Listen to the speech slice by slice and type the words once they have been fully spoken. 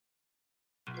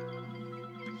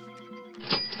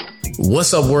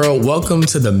What's up, world? Welcome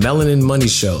to the Melanin Money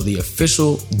Show, the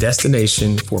official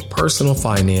destination for personal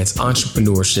finance,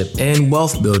 entrepreneurship, and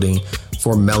wealth building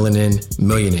for melanin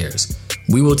millionaires.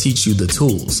 We will teach you the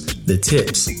tools, the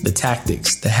tips, the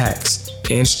tactics, the hacks,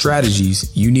 and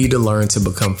strategies you need to learn to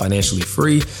become financially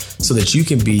free so that you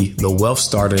can be the wealth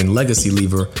starter and legacy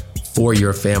leaver for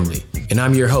your family. And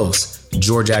I'm your host,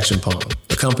 George Achenpong,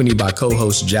 accompanied by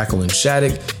co-hosts Jacqueline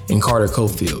Shattuck and Carter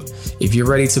Cofield. If you're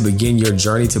ready to begin your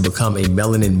journey to become a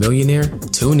melanin millionaire,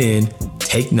 tune in,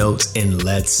 take notes, and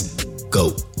let's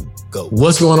go.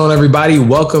 What's going on, everybody?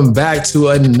 Welcome back to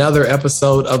another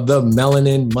episode of the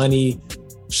Melanin Money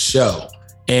Show.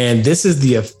 And this is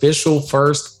the official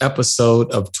first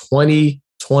episode of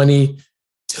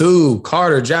 2022.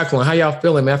 Carter, Jacqueline, how y'all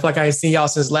feeling, man? I feel like I ain't seen y'all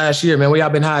since last year, man. Where y'all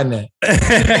been hiding at?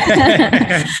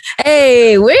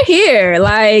 Hey, we're here.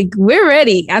 We're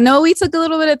ready. I know we took a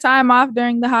little bit of time off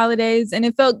during the holidays and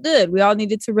it felt good. We all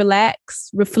needed to relax,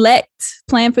 reflect,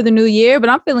 plan for the new year, but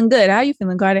I'm feeling good. How are you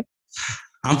feeling, Carter?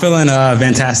 I'm feeling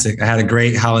fantastic. I had a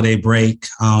great holiday break.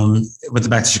 Went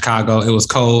back to Chicago. It was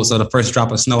cold, so the first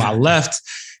drop of snow I left.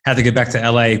 Had to get back to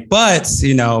LA, but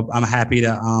I'm happy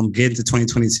to get into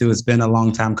 2022. It's been a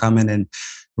long time coming, and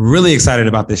really excited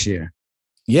about this year.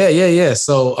 Yeah.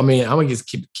 So, I'm gonna just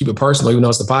keep it personal, even though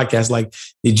it's the podcast.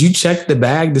 Did you check the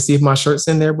bag to see if my shirt's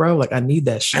in there, bro? I need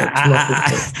that shirt.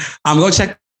 I'm gonna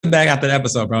check the bag after the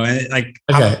episode, bro. And okay.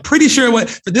 I'm pretty sure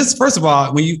for this. First of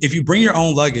all, if you bring your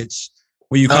own luggage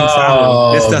when you come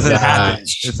traveling, this doesn't happen.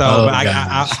 So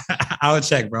I will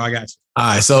check, bro. I got you. All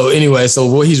right. So anyway,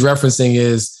 what he's referencing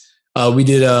is we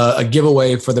did a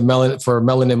giveaway for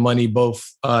Melanin Money.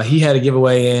 Both he had a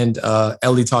giveaway and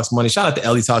Ellie Talks Money. Shout out to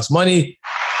Ellie Talks Money.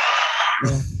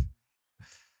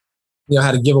 I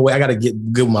had a giveaway. I got to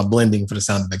get good with my blending for the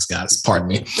sound effects, guys. Pardon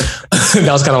me. That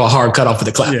was kind of a hard cutoff for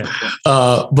the clap. Yeah.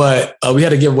 But we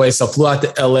had a giveaway. So flew out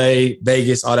to LA,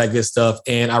 Vegas, all that good stuff.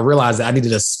 And I realized that I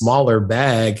needed a smaller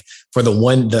bag for the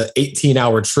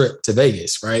 18-hour trip to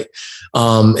Vegas, right?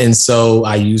 And so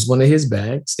I used one of his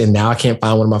bags, and now I can't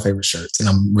find one of my favorite shirts, and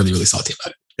I'm really, really salty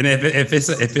about it. And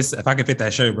if I can fit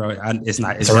that shirt, bro, it's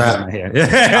not here. So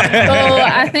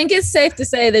I think it's safe to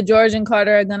say that George and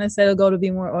Carter are gonna set a goal to be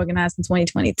more organized in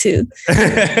 2022.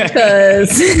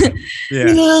 Because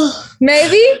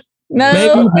maybe.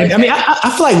 No. Maybe.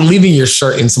 I feel like leaving your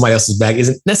shirt in somebody else's bag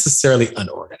isn't necessarily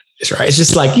unorganized, right? It's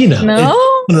just one of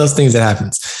those things that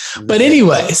happens. But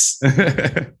anyways,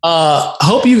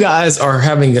 hope you guys are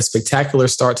having a spectacular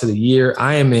start to the year.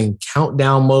 I am in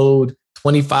countdown mode,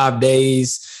 25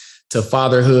 days to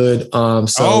fatherhood.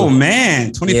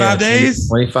 25 days?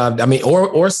 25.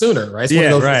 Or sooner, right?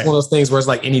 It's one of those things where it's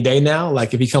like any day now.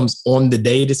 Like if he comes on the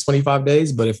date, it's 25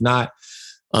 days. But if not,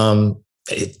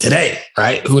 today,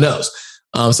 right? Who knows?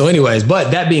 So anyways,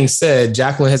 but that being said,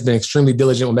 Jacqueline has been extremely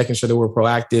diligent with making sure that we're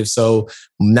proactive. So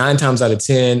 9 times out of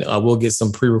 10, we'll get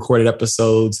some pre-recorded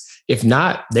episodes. If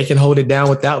not, they can hold it down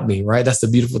without me, right? That's the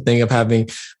beautiful thing of having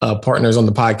partners on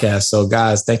the podcast. So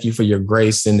guys, thank you for your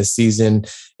grace in the season.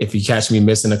 If you catch me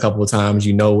missing a couple of times,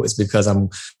 it's because I'm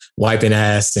wiping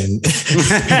ass and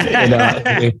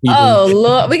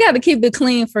Lord, we got to keep it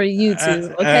clean for you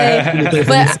two, okay?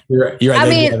 But you're right. You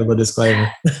have a disclaimer.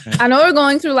 I know we're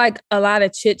going through a lot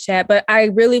of chit chat, but I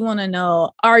really want to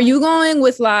know: Are you going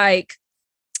with a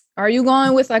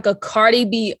Cardi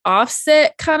B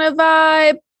Offset kind of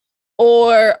vibe?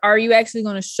 Or are you actually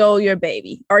going to show your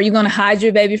baby? Are you going to hide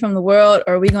your baby from the world?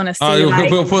 Or are we going to see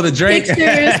we'll pull the Drake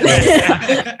pictures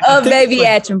of baby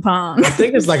Achenpong? I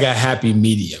think it's like a happy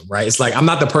medium, right? It's like, I'm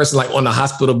not the person on the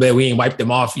hospital bed. We ain't wiped them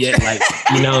off yet.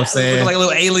 You know what I'm saying? Like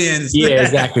little aliens. Yeah,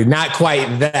 exactly. Not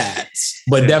quite that,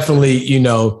 but definitely,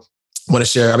 want to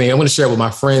share. I want to share it with my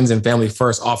friends and family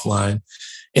first offline.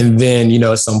 And then,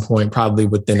 at some point, probably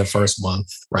within the first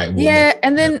month, right?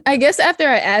 And then I guess after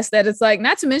I asked that, it's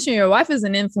not to mention your wife is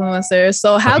an influencer.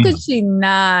 So how could she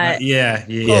not? Yeah.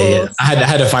 I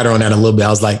had to fight her on that a little bit. I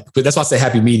was like, but that's why I say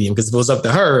happy medium, because if it was up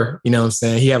to her, you know what I'm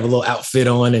saying? He have a little outfit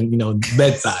on and,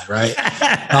 bedside, right?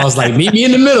 I was like, meet me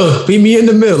in the middle.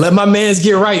 Let my mans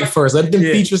get right first. Let them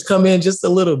features come in just a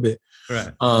little bit.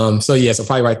 Right. So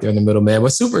probably right there in the middle, man. We're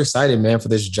super excited, man, for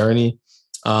this journey.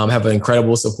 Have an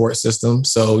incredible support system.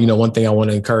 So, one thing I want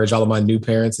to encourage all of my new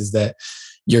parents is that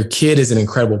your kid is an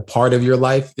incredible part of your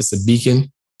life. It's a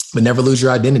beacon, but never lose your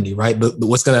identity, right? But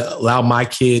what's going to allow my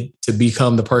kid to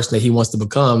become the person that he wants to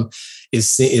become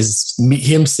is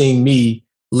him seeing me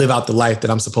live out the life that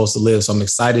I'm supposed to live. So I'm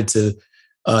excited to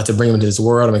bring him into this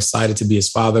world. I'm excited to be his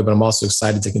father, but I'm also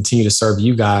excited to continue to serve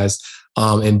you guys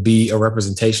and be a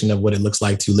representation of what it looks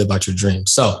like to live out your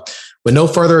dreams. So with no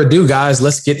further ado, guys,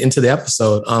 let's get into the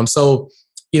episode. So,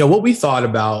 what we thought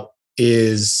about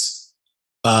is,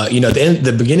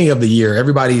 the beginning of the year,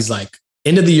 everybody's like,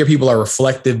 end of the year, people are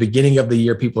reflective. Beginning of the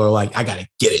year, people are like, I got to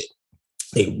get it.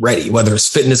 They ready, whether it's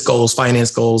fitness goals,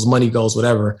 finance goals, money goals,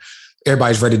 whatever.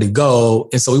 Everybody's ready to go.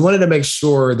 And so we wanted to make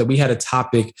sure that we had a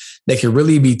topic that could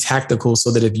really be tactical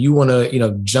so that if you want to,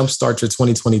 jumpstart your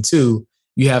 2022,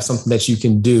 you have something that you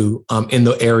can do in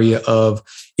the area of,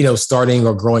 starting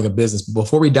or growing a business. But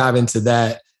before we dive into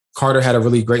that, Carter had a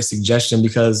really great suggestion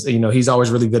because, he's always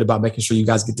really good about making sure you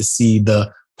guys get to see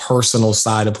the personal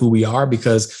side of who we are,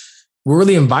 because we're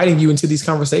really inviting you into these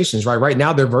conversations, right? Right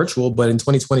now they're virtual, but in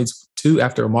 2022,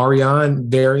 after Omarion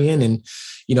variant and,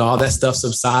 all that stuff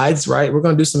subsides, right? We're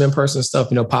going to do some in-person stuff,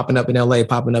 popping up in LA,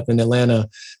 popping up in Atlanta,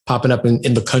 popping up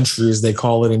in the country, as they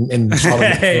call it, in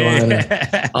Charlotte,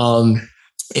 Carolina.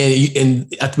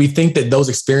 And we think that those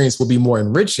experiences will be more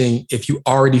enriching if you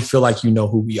already feel like you know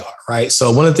who we are, right? So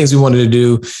one of the things we wanted to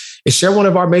do is share one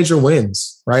of our major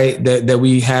wins, right? That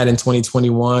we had in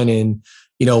 2021 and,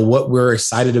 what we're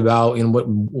excited about and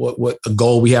what a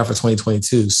goal we have for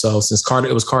 2022. So since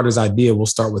it was Carter's idea, we'll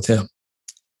start with him.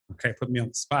 Okay, put me on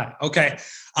the spot. Okay.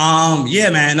 Yeah,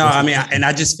 man. No,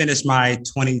 I just finished my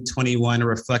 2021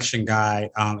 reflection guide.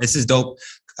 This is dope.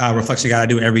 Reflection guide I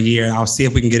do every year. I'll see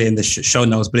if we can get it in the show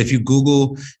notes. But if you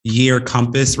Google Year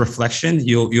Compass Reflection,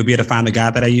 you'll be able to find the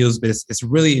guide that I use. But it's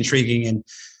really intriguing and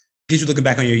gets you looking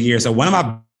back on your year. So one of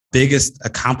my biggest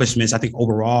accomplishments, I think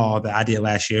overall, that I did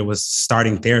last year was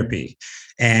starting therapy.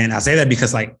 And I say that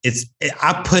because I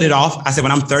put it off. I said,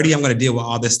 when I'm 30, I'm going to deal with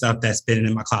all this stuff that's been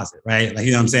in my closet, right? Like,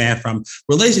 what I'm saying? From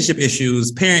relationship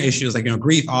issues, parent issues,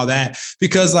 grief, all that,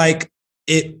 because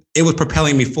it was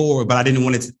propelling me forward, but I didn't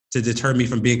want it to deter me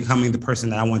from becoming the person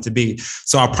that I want to be.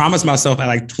 So I promised myself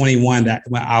at 21 that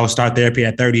I would start therapy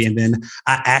at 30. And then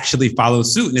I actually followed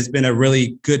suit. And it's been a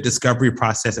really good discovery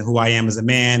process of who I am as a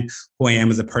man, who I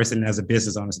am as a person, and as a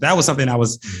business owner. So that was something I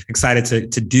was excited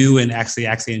to do and actually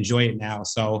enjoy it now.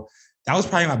 So that was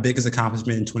probably my biggest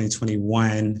accomplishment in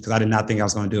 2021 because I did not think I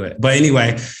was going to do it. But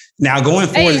anyway, now going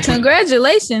forward. Hey,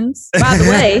 congratulations, by the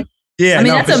way. Yeah,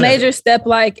 that's a major step.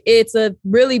 It's a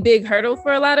really big hurdle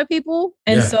for a lot of people.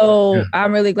 And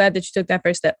I'm really glad that you took that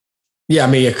first step. Yeah,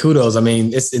 kudos.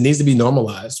 It needs to be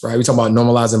normalized, right? We talk about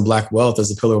normalizing Black wealth as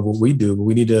a pillar of what we do, but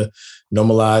we need to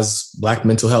normalize Black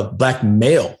mental health, Black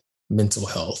male mental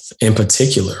health in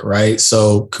particular, right?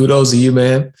 So kudos to you,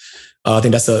 man. I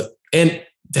think and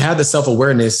to have the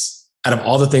self-awareness out of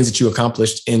all the things that you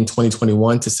accomplished in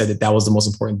 2021 to say that was the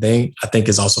most important thing, I think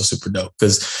is also super dope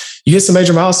because you hit some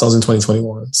major milestones in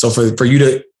 2021. So for you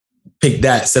to pick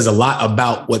that says a lot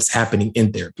about what's happening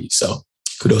in therapy. So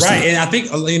kudos. Right. And I think,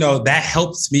 that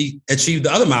helps me achieve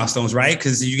the other milestones, right?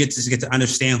 Because you get to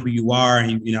understand who you are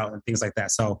and, and things like that.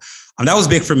 So that was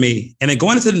big for me. And then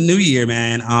going into the new year,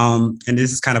 man, and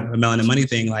this is kind of a Melanin Money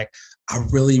thing. I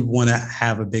really want to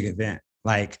have a big event.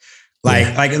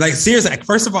 Seriously,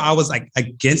 first of all, I was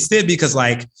against it because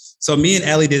so me and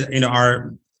Ellie did,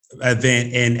 our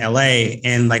event in LA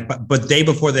and but day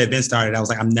before the event started, I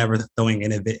was I'm never throwing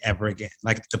an event ever again.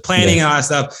 The planning and all that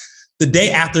stuff. The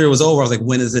day after it was over, I was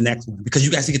when is the next one? Because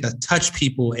you guys get to touch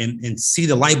people and see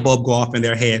the light bulb go off in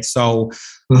their head. So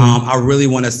I really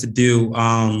want us to do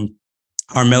our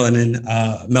Melanin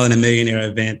Millionaire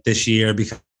event this year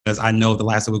because I know the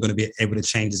last that we're going to be able to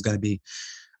change is going to be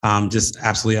just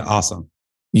absolutely awesome.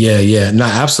 Yeah. No,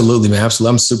 absolutely, man.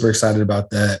 Absolutely. I'm super excited about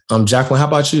that. Jacqueline, how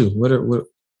about you? What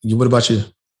about you?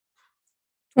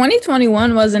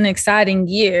 2021 was an exciting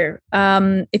year.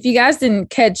 If you guys didn't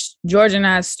catch George and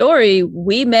I's story,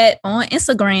 we met on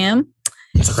Instagram.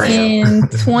 in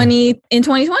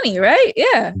 2020, right?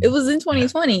 Yeah, it was in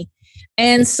 2020.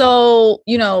 And so,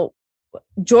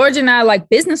 George and I,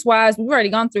 business wise, we've already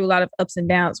gone through a lot of ups and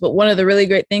downs. But one of the really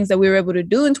great things that we were able to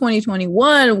do in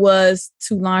 2021 was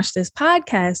to launch this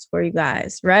podcast for you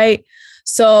guys, right?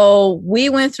 So we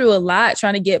went through a lot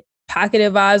trying to get Pocket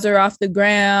Advisor off the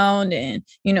ground and,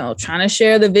 trying to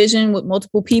share the vision with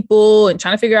multiple people and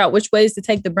trying to figure out which ways to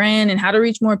take the brand and how to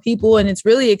reach more people. And it's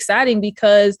really exciting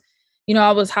because,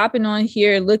 I was hopping on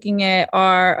here looking at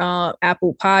our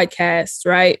Apple Podcasts,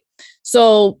 right?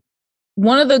 So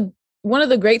one of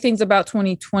the great things about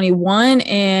 2021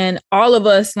 and all of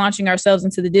us launching ourselves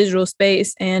into the digital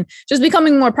space and just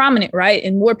becoming more prominent, right?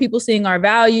 And more people seeing our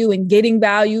value and getting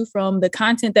value from the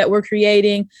content that we're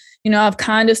creating. I've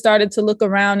kind of started to look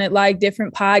around at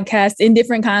different podcasts in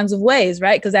different kinds of ways,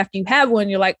 right? Because after you have one,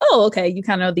 you're oh, okay, you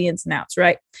kind of know the ins and outs,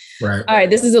 right? Right. All right.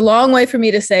 This is a long way for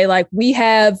me to say we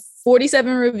have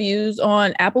 47 reviews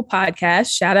on Apple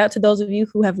Podcasts. Shout out to those of you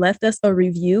who have left us a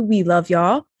review. We love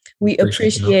y'all. We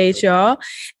appreciate y'all.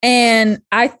 And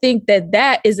I think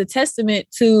that is a testament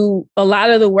to a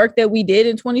lot of the work that we did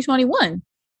in 2021.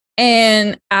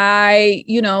 And I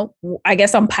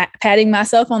guess I'm patting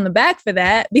myself on the back for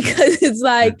that, because it's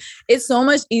like, it's so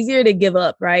much easier to give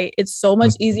up, right? It's so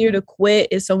much easier to quit.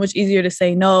 It's so much easier to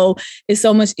say no. It's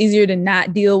so much easier to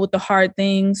not deal with the hard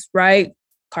things, right?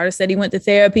 Carter said he went to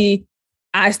therapy.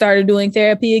 I started doing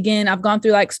therapy again. I've gone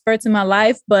through like spurts in my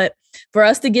life, but for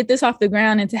us to get this off the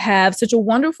ground and to have such a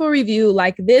wonderful review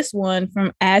like this one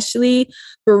from Ashley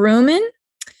Baruman,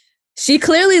 she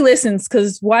clearly listens,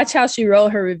 because watch how she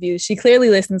wrote her review. She clearly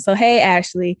listens. So, hey,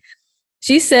 Ashley.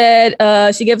 She said,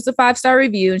 she gave us a 5-star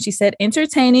review, and she said,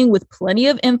 entertaining with plenty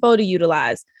of info to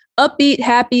utilize. Upbeat,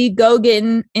 happy,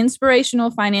 go-getting, inspirational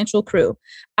financial crew.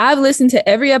 I've listened to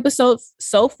every episode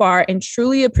so far and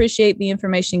truly appreciate the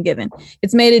information given.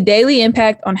 It's made a daily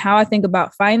impact on how I think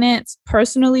about finance,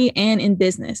 personally and in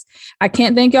business. I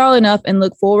can't thank y'all enough and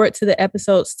look forward to the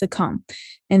episodes to come.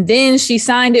 And then she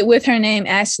signed it with her name,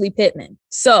 Ashley Pittman.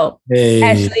 So,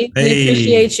 Ashley, we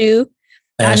appreciate you.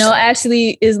 I know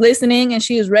Ashley is listening and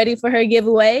she is ready for her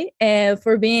giveaway. And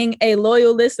for being a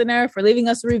loyal listener, for leaving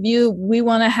us a review, we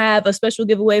want to have a special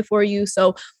giveaway for you.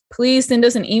 So please send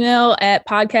us an email at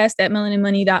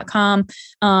podcast@melaninmoney.com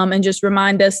and just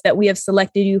remind us that we have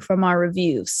selected you from our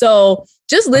review. So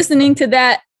just listening to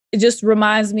that, it just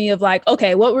reminds me of like,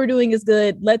 okay, what we're doing is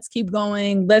good. Let's keep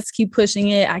going. Let's keep pushing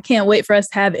it. I can't wait for us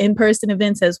to have in-person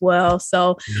events as well.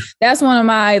 So that's one of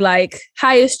my like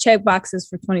highest check boxes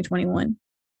for 2021.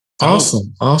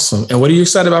 Awesome. And what are you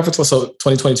excited about for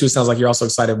 2022? Sounds like you're also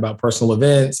excited about personal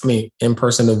events. I mean,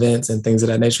 in-person events and things of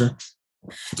that nature.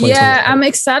 Yeah, I'm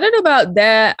excited about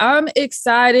that. I'm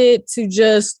excited to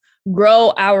just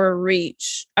grow our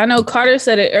reach. I know Carter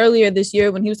said it earlier this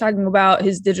year when he was talking about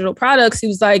his digital products. He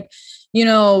was like,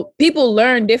 people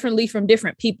learn differently from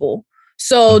different people.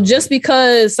 So just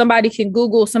because somebody can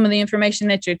Google some of the information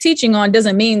that you're teaching on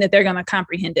doesn't mean that they're going to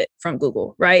comprehend it from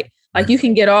Google, right? Like you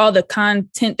can get all the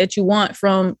content that you want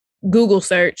from Google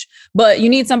search, but you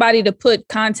need somebody to put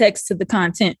context to the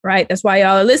content, right? That's why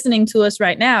y'all are listening to us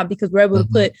right now, because we're able to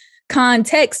put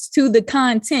context to the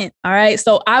content. All right.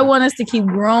 So I want us to keep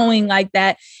growing like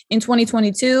that in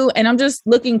 2022. And I'm just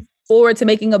looking forward to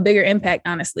making a bigger impact,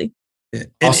 honestly. Yeah.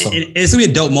 Awesome. It's gonna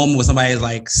be a dope moment when somebody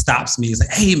like stops me. It's like,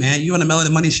 hey man, you on the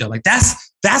Melanin Money Show? Like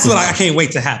that's what I can't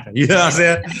wait to happen. You know what I'm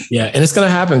saying? Yeah, and it's gonna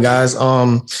happen, guys.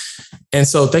 And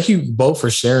so thank you both for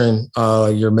sharing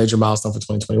your major milestone for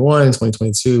 2021 and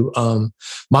 2022.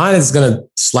 Mine is gonna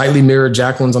slightly mirror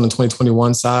Jacqueline's on the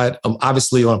 2021 side.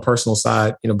 Obviously, on a personal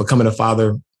side, becoming a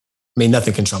father, I mean,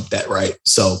 nothing can trump that, right?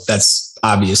 So that's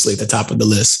obviously at the top of the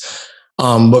list.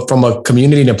 But from a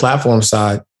community and a platform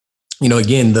side,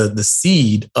 again, the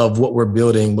seed of what we're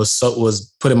building was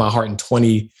put in my heart in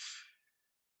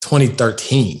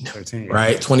 2013,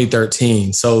 right?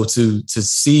 2013. So to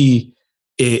see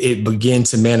it begin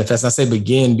to manifest, and I say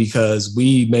begin because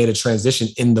we made a transition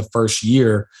in the first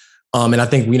year. And I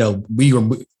think,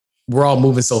 we're all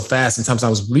moving so fast and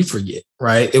sometimes we forget,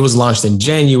 right? It was launched in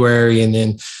January and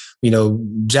then,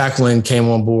 Jacqueline came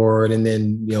on board and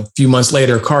then, a few months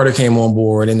later, Carter came on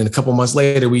board. And then a couple months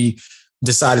later, we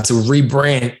decided to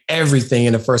rebrand everything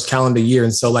in the first calendar year.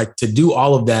 And so like to do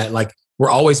all of that, like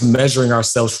we're always measuring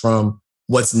ourselves from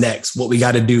what's next, what we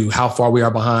got to do, how far we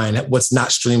are behind, what's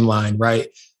not streamlined, right?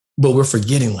 But we're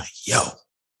forgetting like,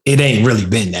 it ain't really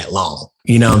been that long.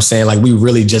 You know what I'm saying? Like we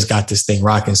really just got this thing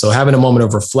rocking. So having a moment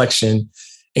of reflection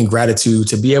and gratitude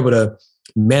to be able to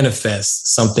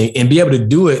manifest something and be able to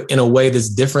do it in a way that's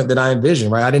different than I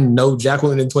envisioned, right? I didn't know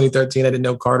Jacqueline in 2013. I didn't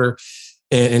know Carter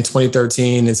in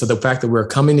 2013. And so the fact that we're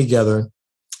coming together,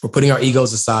 we're putting our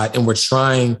egos aside and we're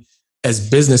trying as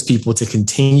business people to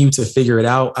continue to figure it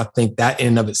out. I think that in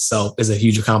and of itself is a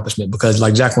huge accomplishment because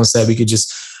like Jacqueline said, we could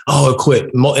just, quit.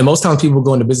 And most times people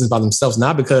go into business by themselves,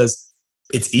 not because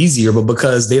it's easier, but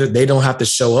because they don't have to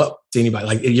show up to anybody.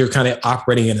 Like you're kind of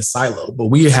operating in a silo, but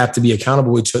we have to be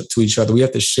accountable to each other. We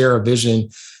have to share a vision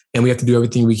and we have to do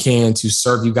everything we can to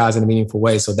serve you guys in a meaningful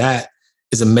way. So that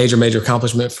is a major, major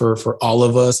accomplishment for all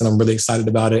of us. And I'm really excited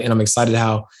about it. And I'm excited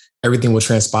how everything will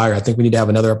transpire. I think we need to have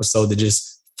another episode to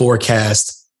just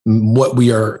forecast what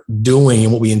we are doing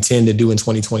and what we intend to do in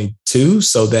 2022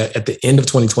 so that at the end of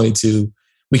 2022,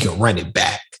 we can run it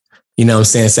back. You know what I'm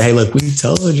saying? Say, hey, look, we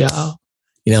told y'all.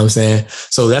 You know what I'm saying?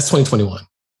 So that's 2021.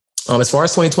 As far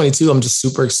as 2022, I'm just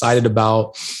super excited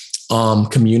about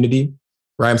community,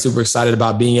 right? I'm super excited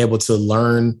about being able to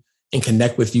learn and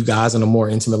connect with you guys on a more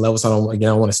intimate level. So I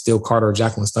don't want to steal Carter or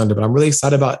Jacqueline's thunder, but I'm really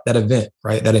excited about that event,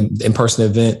 right? That in-person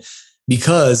event,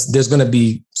 because there's going to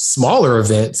be smaller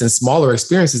events and smaller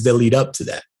experiences that lead up to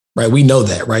that, right? We know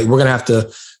that, right? We're going to have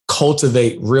to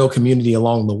cultivate real community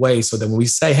along the way so that when we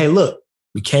say, hey, look,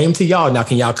 we came to y'all, now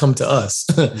can y'all come to us?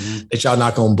 Mm-hmm. That y'all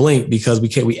not going to blink because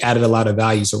we added a lot of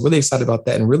value. So really excited about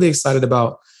that, and really excited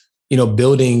about,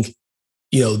 building,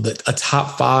 a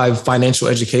top 5 financial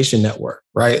education network,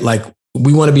 right? Like,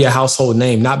 we want to be a household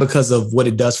name, not because of what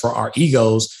it does for our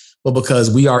egos, but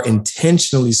because we are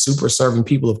intentionally super serving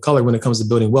people of color when it comes to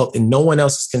building wealth. And no one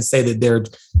else can say that they're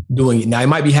doing it. Now, it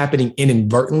might be happening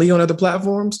inadvertently on other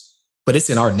platforms, but it's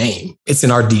in our name. It's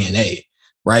in our DNA,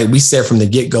 right? We said from the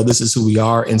get-go, this is who we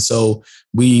are. And so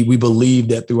we believe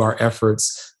that through our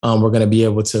efforts, we're going to be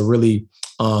able to really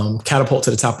catapult to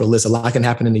the top of the list. A lot can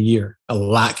happen in a year. A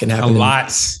lot can happen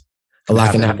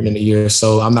in a year.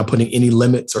 So I'm not putting any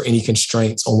limits or any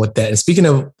constraints on what that. And speaking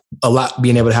of a lot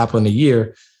being able to happen in a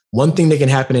year, one thing that can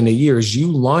happen in a year is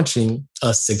you launching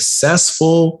a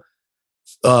successful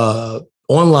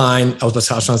online, I was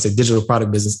trying to say digital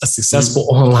product business, a successful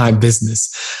online business.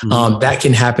 That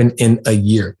can happen in a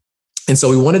year. And so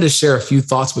we wanted to share a few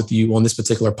thoughts with you on this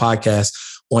particular podcast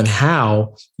on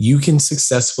how you can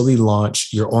successfully launch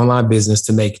your online business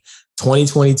to make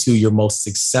 2022 your most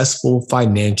successful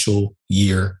financial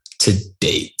year to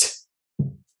date.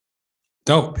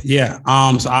 Dope. Yeah.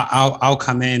 So I'll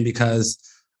come in because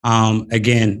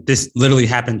again, this literally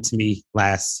happened to me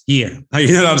last year.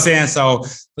 You know what I'm saying? So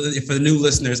for the new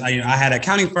listeners, I had an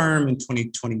accounting firm in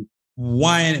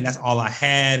 2021, and that's all I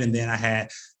had. And then I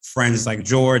had friends like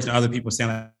George and other people saying,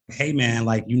 like, hey man,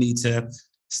 like, you need to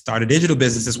start a digital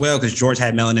business as well, because George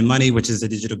had Melanin Money, which is a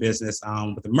digital business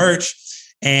with the merch.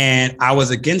 And I was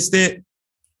against it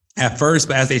at first,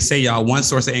 but as they say, y'all, one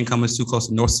source of income is too close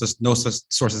to no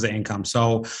sources of income.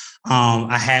 So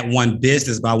I had one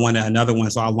business, but I wanted another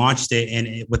one. So I launched it,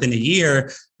 and within a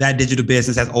year, that digital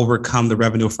business has overcome the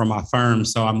revenue from my firm.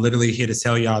 So I'm literally here to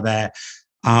tell y'all that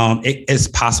it is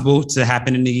possible to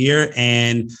happen in a year,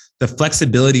 and the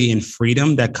flexibility and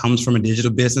freedom that comes from a digital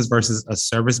business versus a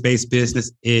service-based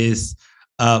business is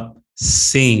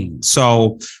obscene.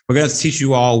 So we're going to teach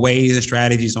you all ways and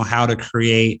strategies on how to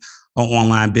create an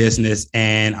online business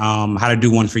and how to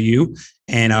do one for you.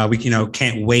 And we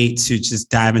can't wait to just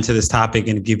dive into this topic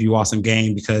and give you all some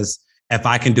game, because if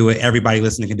I can do it, everybody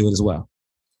listening can do it as well.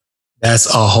 That's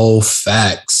a whole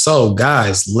fact. So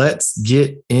guys, let's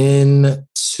get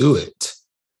into it.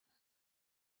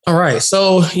 All right.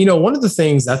 So, one of the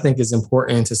things I think is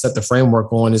important to set the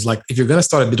framework on is, like, if you're going to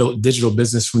start a digital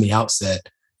business from the outset,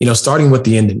 starting with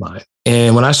the end in mind.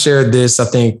 And when I shared this, I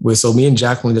think me and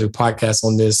Jacqueline did a podcast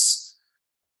on this,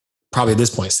 probably at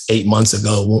this point, 8 months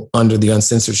ago, under the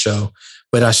Uncensored show.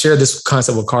 But I shared this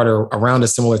concept with Carter around a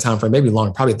similar time frame, maybe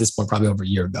longer, probably at this point, probably over a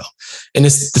year ago. And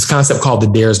it's this concept called the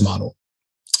DARES model,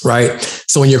 right?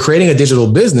 So when you're creating a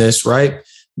digital business, right,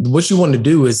 what you want to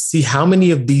do is see how many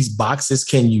of these boxes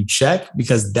can you check,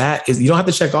 because you don't have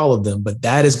to check all of them, but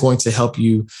that is going to help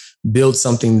you build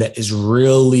something that is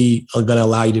really going to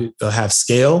allow you to have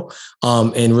scale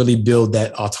and really build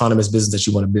that autonomous business that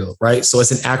you want to build, right? So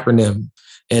it's an acronym.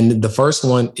 And the first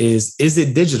one is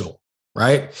it digital,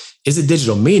 right? Is it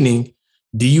digital? Meaning,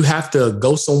 do you have to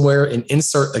go somewhere and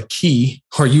insert a key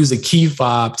or use a key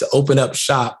fob to open up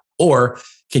shop? Or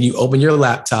can you open your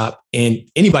laptop, and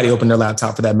anybody open their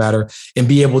laptop for that matter, and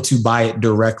be able to buy it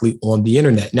directly on the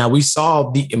internet? Now, we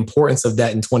saw the importance of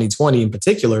that in 2020 in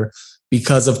particular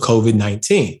because of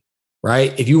COVID-19,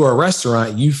 right? If you were a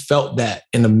restaurant, you felt that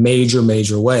in a major,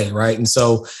 major way, right? And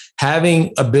so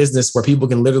having a business where people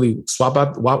can literally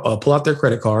pull out their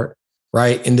credit card,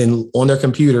 right? And then on their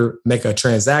computer, make a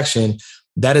transaction,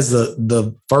 that is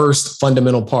the first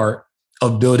fundamental part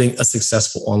of building a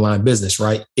successful online business,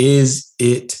 right? Is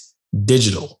it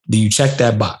digital? Do you check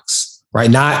that box, right?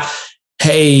 Not,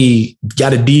 hey, got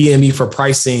to DM me for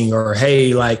pricing, or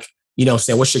hey,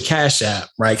 saying, what's your Cash App,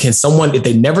 right? Can someone, if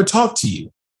they never talk to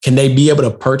you, can they be able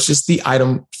to purchase the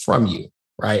item from you,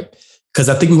 right? Because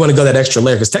I think we want to go that extra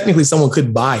layer, because technically someone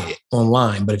could buy it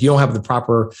online, but if you don't have the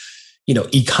proper,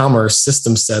 e-commerce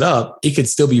system set up, it could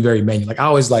still be very manual. Like, I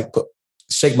always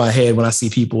shake my head when I see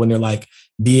people and they're like,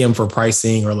 DM for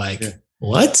pricing, or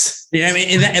what? Yeah, I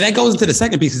mean, and that goes into the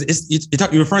second piece.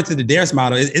 You're referring to the DARES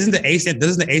model. Doesn't the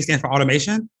A stand for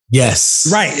automation? Yes.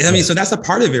 Right. I mean, so that's a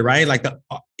part of it, right? Like,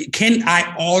 can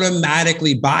I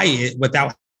automatically buy it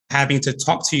without having to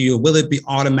talk to you? Will it be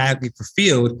automatically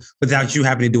fulfilled without you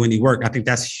having to do any work? I think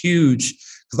that's huge,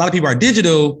 because a lot of people are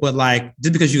digital, but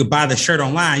just because you can buy the shirt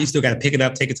online, you still got to pick it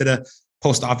up, take it to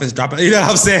post office drop it. You know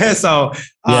what I'm saying? So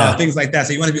things like that.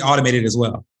 So you want to be automated as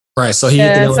well. Right. So I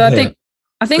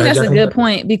think that's a good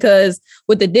point, because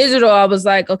with the digital, I was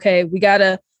like, okay, we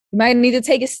might need to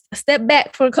take a step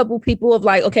back for a couple of people of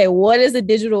like, okay, what is a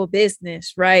digital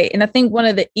business, right? And I think one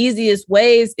of the easiest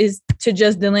ways is to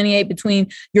just delineate between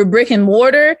your brick and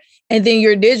mortar and then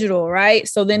your digital, right?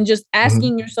 So then just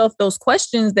asking yourself those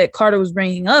questions that Carter was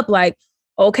bringing up, like,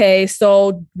 okay,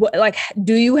 so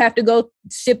do you have to go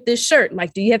ship this shirt?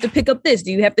 Like, do you have to pick up this?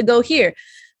 Do you have to go here?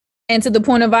 And to the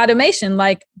point of automation,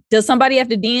 like, does somebody have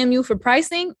to DM you for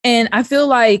pricing? And I feel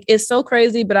like it's so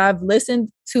crazy, but I've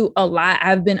listened to a lot.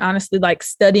 I've been honestly like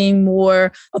studying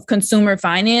more of consumer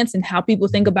finance and how people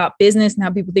think about business and how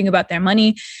people think about their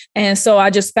money. And so I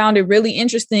just found it really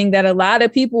interesting that a lot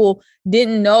of people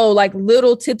didn't know like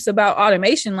little tips about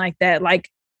automation like that, like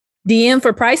DM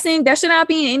for pricing. That should not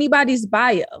be in anybody's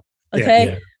bio. Okay.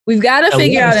 Yeah. We've got to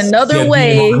figure out another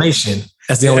way. Automation.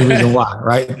 That's the only reason why,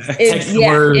 right?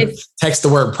 Text the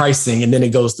word pricing, and then it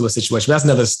goes through a situation. That's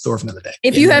another story for another day.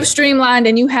 If you have streamlined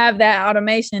and you have that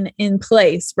automation in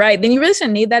place, right, then you really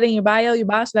shouldn't need that in your bio. Your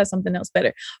bio should have something else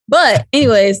better. But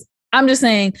anyways, I'm just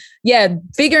saying,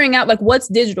 figuring out like what's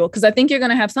digital, because I think you're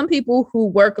going to have some people who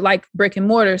work like brick and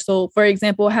mortar. So for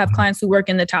example, I have clients who work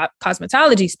in the top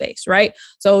cosmetology space, right?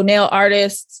 So nail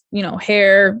artists,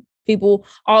 hair people,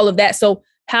 all of that. So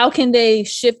how can they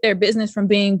shift their business from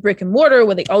being brick and mortar,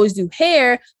 where they always do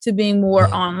hair, to being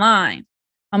more online?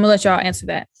 I'm gonna let y'all answer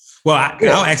that. Well,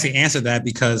 I'll actually answer that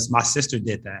because my sister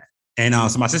did that. And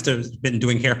so my sister has been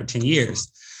doing hair for 10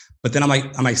 years. But then I'm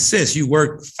like, sis, you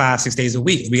work 5-6 days a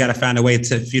week. We got to find a way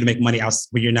for you to make money out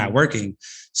when you're not working.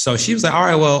 So she was like, all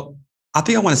right, well, I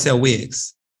think I want to sell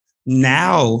wigs.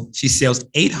 Now she sells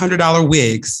 $800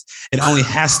 wigs and only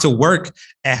has to work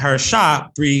at her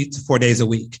shop 3 to 4 days a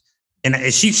week. And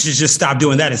she should just stop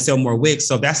doing that and sell more wigs.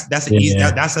 So that's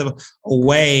a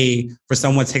way for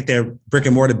someone to take their brick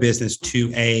and mortar business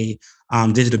to a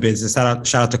digital business.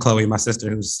 Shout out to Chloe, my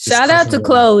sister. Shout out to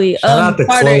Chloe.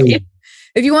 Carter,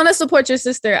 if you want to support your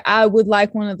sister, I would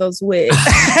like one of those wigs. Yo,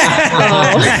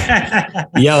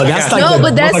 that's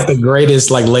like the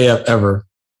greatest like layup ever.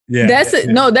 Yeah,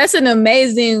 that's an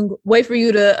amazing way for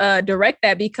you to direct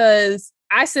that, because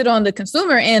I sit on the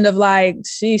consumer end of like,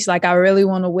 sheesh, like I really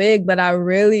want a wig, but I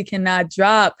really cannot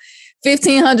drop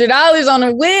 $1,500 on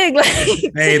a wig. Like,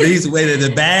 hey,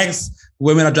 the bags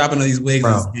women are dropping on these wigs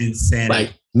is insane.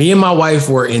 Like me and my wife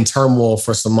were in turmoil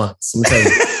for some months. Let me tell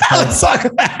you. Let's talk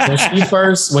about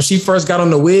when she first got on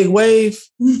the wig wave,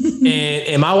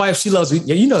 and my wife, she loves,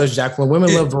 this, Jacqueline.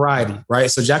 Women love variety, right?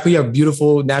 So Jacqueline, you have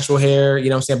beautiful natural hair, you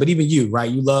know what I'm saying? But even you,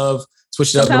 right? You love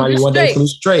switch it up. One day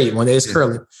it's straight, one day it's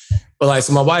curly. But like,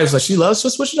 so my wife's like, she loves to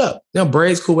switch it up.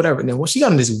 Braids, cool, whatever. And then when she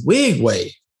got on this wig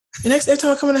wave, and next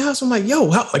time I come in the house, I'm like, yo,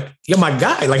 my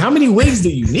guy, like, how many wigs do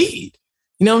you need?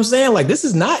 You know what I'm saying? Like, this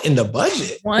is not in the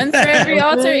budget. One for every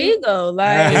alter ego.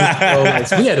 Like,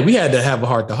 so we had to have a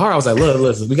heart to heart. I was like, look,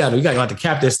 listen, we got to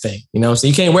cap this thing. You know what I'm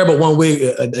saying? You can't wear but one wig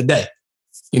a day.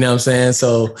 You know what I'm saying?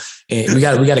 So and we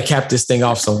got to cap this thing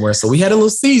off somewhere. So we had a little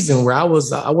season where I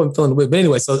wasn't feeling the wig. But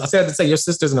anyway, so I said to say your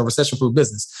sister's in a recession-proof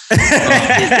business.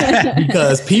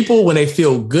 Because people, when they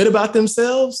feel good about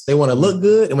themselves, they want to look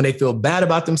good. And when they feel bad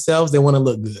about themselves, they want to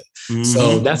look good. Mm-hmm.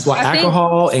 So that's why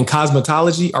alcohol and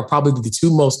cosmetology are probably the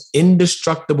two most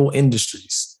indestructible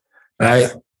industries. Right?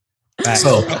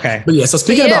 So, okay. But so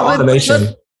speaking about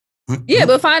automation.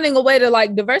 But finding a way to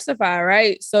like diversify,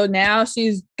 right? So now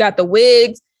she's got the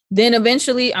wigs. Then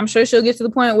eventually, I'm sure she'll get to the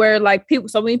point where like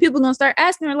so many people gonna start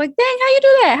asking her, like, "Dang, how you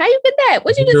do that? How you get that?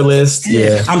 What you do?" Your list,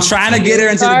 yeah. I'm trying to get her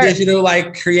into the digital,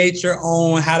 like create your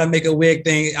own, how to make a wig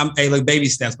thing. Baby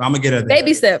steps, but I'm gonna get her there.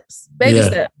 Baby steps.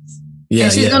 Yeah,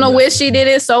 and she's gonna wish she did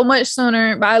it so much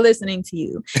sooner by listening to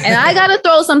you. And I gotta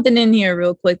throw something in here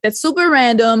real quick that's super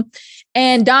random.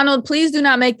 And Donald, please do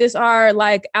not make this our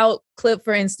like out clip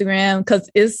for Instagram,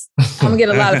 because I'm gonna get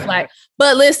a lot of flack.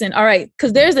 But listen, all right,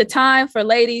 because there's a time for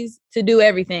ladies to do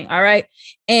everything. All right.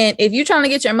 And if you're trying to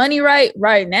get your money right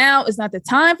now, it's not the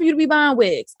time for you to be buying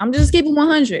wigs. I'm just keeping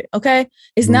 100. Okay.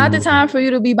 It's not the time for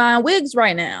you to be buying wigs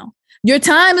right now. Your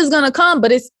time is gonna come,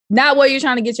 but it's not where you're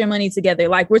trying to get your money together.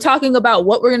 Like, we're talking about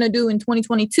what we're going to do in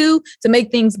 2022 to make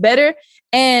things better.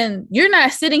 And you're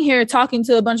not sitting here talking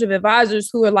to a bunch of advisors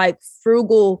who are like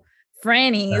frugal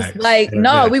frannies. Nice. Like,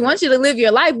 no, we want you to live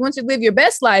your life. We want you to live your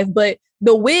best life, but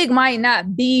the wig might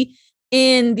not be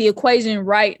in the equation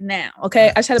right now.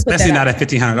 Okay. I try to put especially that not at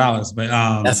 $1,500,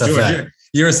 but that's a fact.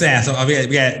 You're saying, so we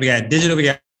got digital, we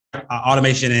got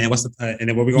automation, and and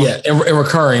then where we going? Yeah, and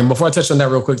recurring. Before I touch on that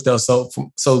real quick though, so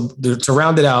to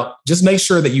round it out, just make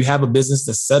sure that you have a business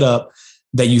that's set up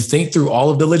that you think through all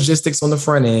of the logistics on the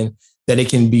front end, that it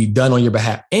can be done on your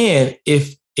behalf. And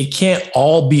if it can't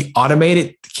all be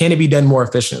automated, can it be done more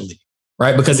efficiently?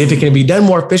 Right? Because if it can be done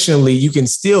more efficiently, you can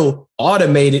still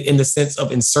automate it in the sense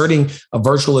of inserting a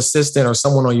virtual assistant or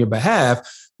someone on your behalf,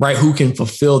 right, who can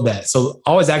fulfill that. So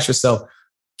always ask yourself,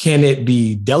 can it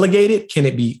be delegated? Can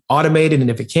it be automated?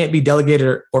 And if it can't be delegated,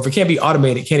 or if it can't be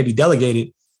automated, can it be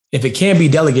delegated? If it can be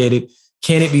delegated,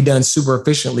 can it be done super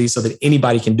efficiently so that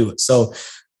anybody can do it? So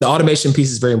the automation piece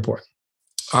is very important.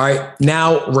 All right.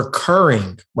 Now,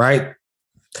 recurring, right?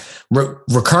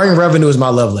 Recurring revenue is my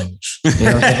love language. You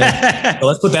know what I'm saying? So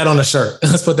let's put that on a shirt.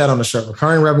 Let's put that on a shirt.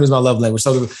 Recurring revenue is my love language.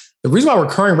 So the reason why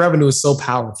recurring revenue is so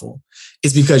powerful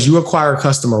is because you acquire a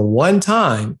customer one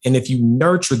time, and if you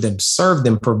nurture them, serve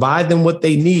them, provide them what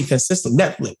they need consistently.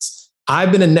 Netflix.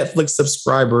 I've been a Netflix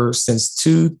subscriber since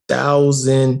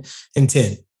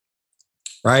 2010.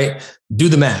 Right? Do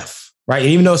the math. Right?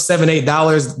 And even though $7,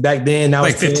 $8 back then, now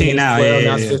like it's 15 now.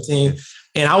 Now it's 15.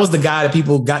 And I was the guy that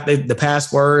people got the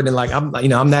password, and like, I'm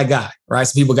that guy, right?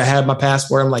 So people had my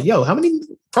password. I'm like, yo, how many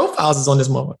profiles is on this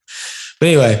moment? But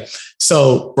anyway,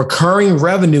 so recurring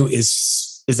revenue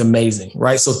is amazing,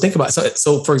 right? So think about it.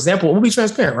 So for example, we'll be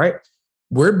transparent, right?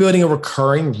 We're building a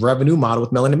recurring revenue model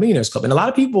with Melanin Millionaires Club. And a lot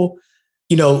of people,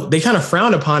 they kind of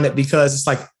frown upon it because it's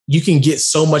like you can get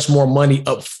so much more money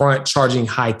up front charging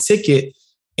high ticket,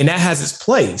 and that has its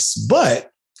place. But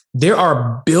there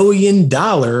are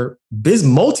multi-billion-dollar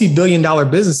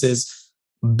businesses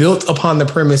built upon the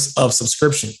premise of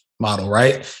subscription model,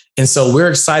 right? And so we're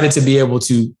excited to be able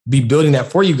to be building that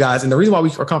for you guys. And the reason why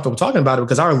we are comfortable talking about it,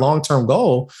 because our long-term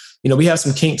goal, we have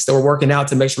some kinks that we're working out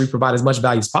to make sure we provide as much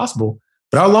value as possible.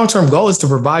 But our long-term goal is to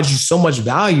provide you so much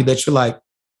value that you're like,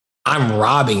 I'm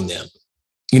robbing them.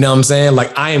 You know what I'm saying?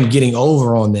 Like, I am getting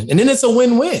over on them. And then it's a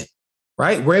win-win,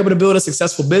 right? We're able to build a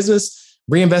successful business,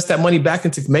 reinvest that money back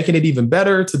into making it even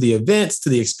better, to the events, to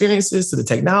the experiences, to the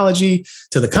technology,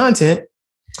 to the content,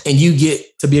 and you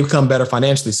get to become better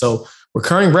financially. So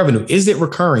recurring revenue, is it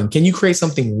recurring? Can you create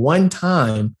something one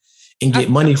time and get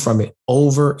money from it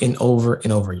over and over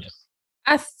and over again?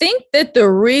 I think that the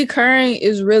recurring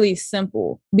is really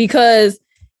simple, because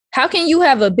how can you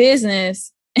have a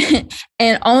business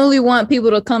and only want people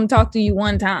to come talk to you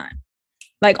one time?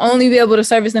 Like, only be able to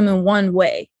service them in one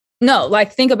way? No,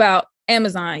 like, think about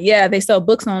Amazon. Yeah, they sell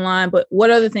books online, but what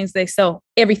other things they sell?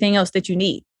 Everything else that you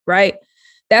need, right?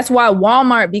 That's why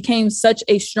Walmart became such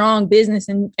a strong business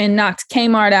and knocked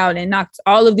Kmart out and knocked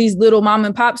all of these little mom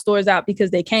and pop stores out,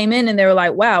 because they came in and they were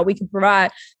like, wow, we can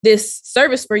provide this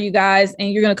service for you guys,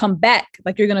 and you're going to come back.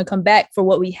 Like, you're going to come back for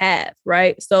what we have,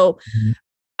 right? So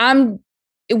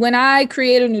when I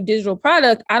create a new digital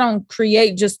product, I don't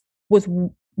create just with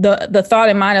the thought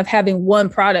in mind of having one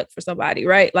product for somebody,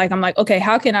 right? Like, I'm like, okay,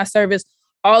 how can I service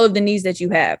all of the needs that you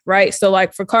have, right? So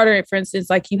like for Carter, for instance,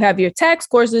 like, you have your tax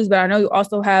courses, but I know you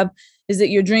also have, is it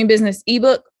your Dream Business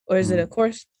ebook, or is it a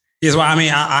course? Yes, well, I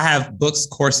mean, I have books,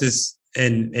 courses,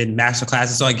 and master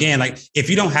classes. So again, like, if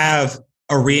you don't have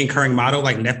a recurring model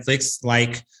like Netflix,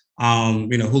 like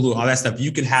Hulu, all that stuff,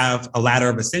 you can have a ladder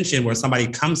of ascension where somebody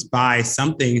comes by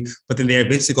something, but then they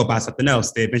eventually go buy something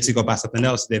else. They eventually go buy something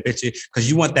else. They eventually, because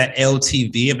you want that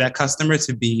LTV of that customer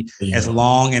to be as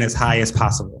long and as high as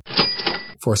possible.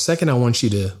 For a second, I want you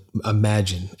to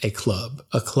imagine a club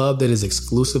that is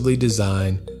exclusively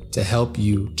designed to help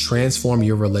you transform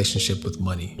your relationship with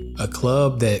money. A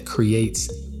club that creates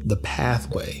the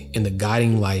pathway and the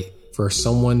guiding light for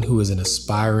someone who is an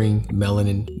aspiring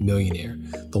melanin millionaire,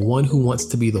 the one who wants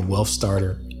to be the wealth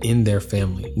starter in their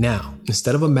family. Now,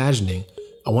 instead of imagining,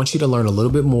 I want you to learn a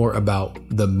little bit more about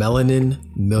the Melanin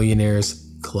Millionaires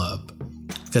Club,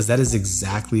 because that is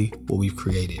exactly what we've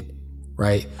created,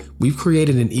 right? We've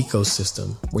created an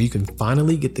ecosystem where you can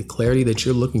finally get the clarity that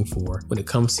you're looking for when it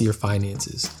comes to your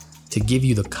finances, to give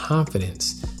you the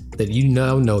confidence that you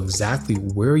now know exactly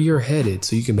where you're headed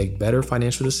so you can make better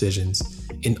financial decisions,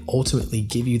 and ultimately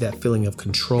give you that feeling of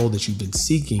control that you've been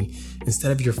seeking,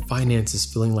 instead of your finances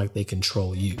feeling like they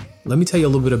control you. Let me tell you a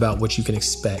little bit about what you can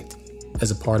expect as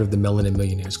a part of the Melanin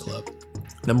Millionaires Club.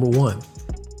 Number one,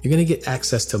 you're going to get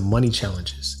access to money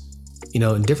challenges,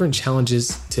 and different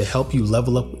challenges to help you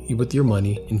level up with your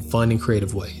money in fun and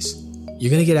creative ways.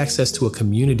 You're going to get access to a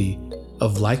community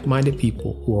of like-minded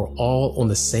people who are all on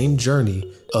the same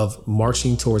journey of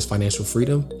marching towards financial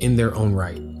freedom in their own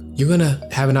right. You're going to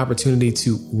have an opportunity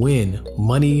to win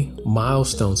money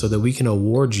milestones so that we can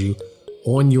award you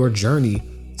on your journey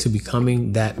to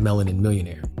becoming that melanin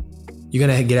millionaire. You're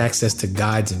going to get access to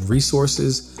guides and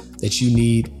resources that you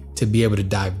need to be able to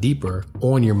dive deeper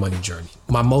on your money journey.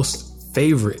 My most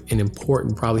favorite and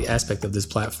important probably aspect of this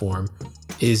platform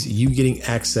is you getting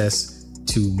access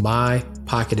to My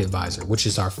Pocket Advisor, which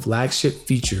is our flagship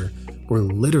feature where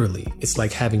literally it's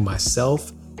like having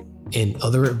myself and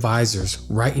other advisors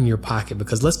right in your pocket.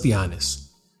 Because let's be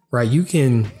honest, right? You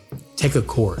can take a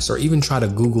course or even try to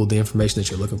Google the information that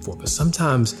you're looking for. But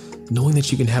sometimes knowing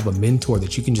that you can have a mentor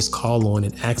that you can just call on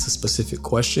and ask a specific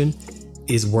question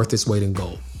is worth its weight in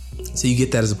gold. So you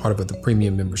get that as a part of the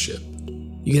premium membership.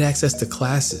 You get access to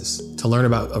classes to learn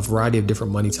about a variety of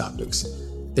different money topics.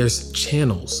 There's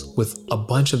channels with a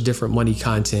bunch of different money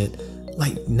content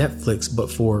like Netflix,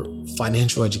 but for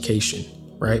financial education,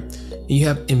 right? And you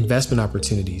have investment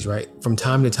opportunities, right? From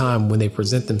time to time when they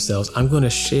present themselves, I'm going to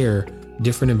share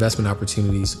different investment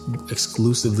opportunities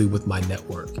exclusively with my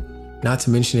network. Not to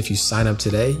mention, if you sign up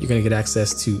today, you're going to get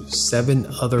access to 7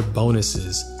 other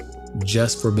bonuses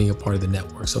just for being a part of the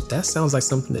network. So if that sounds like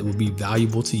something that will be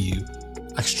valuable to you,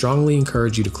 I strongly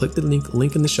encourage you to click the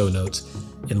link in the show notes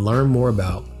and learn more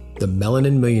about the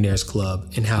Melanin Millionaires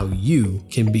Club and how you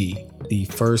can be the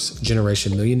first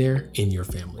generation millionaire in your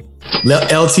family.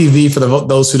 LTV, for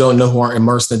those who don't know, who aren't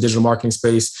immersed in the digital marketing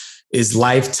space, is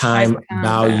lifetime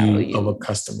value of a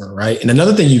customer, right? And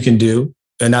another thing you can do,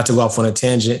 and not to go off on a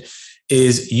tangent,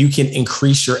 is you can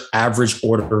increase your average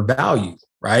order value,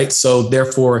 right? So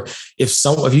therefore,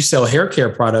 if you sell hair care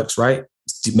products, right,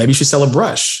 maybe you should sell a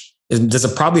brush.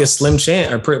 There's probably a slim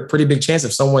chance or pretty big chance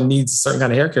if someone needs a certain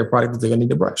kind of hair care product that they're going to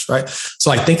need a brush, right? So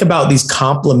like think about these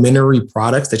complementary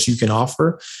products that you can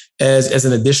offer as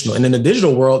an additional. And in the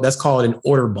digital world, that's called an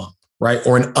order bump, right?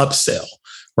 Or an upsell,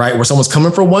 right? Where someone's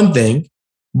coming for one thing,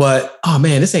 but oh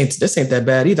man, this ain't that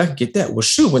bad either. I can get that. Well,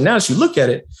 shoot. Well, now that you look at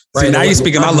it, right? See, now you're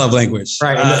speaking my love language,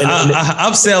 right?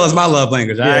 Upsell is my love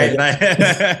language. All right.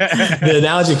 The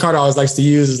analogy Carter always likes to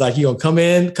use is like, you're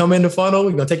gonna come in the funnel.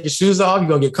 You're gonna take your shoes off. You're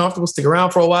gonna get comfortable, stick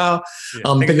around for a while.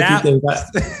 I was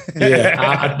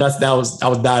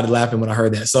dying laughing when I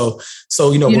heard that. So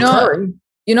recurring.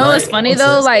 What's funny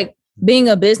though? Like being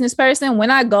a business person,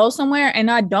 when I go somewhere and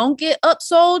I don't get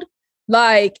upsold,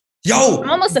 like. I'm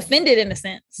almost offended in a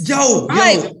sense.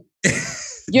 Like,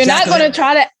 you're not going to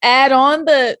try to add on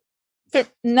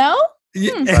no?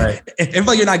 Right. It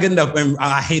like you're not good enough. And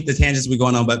I hate the tangents we're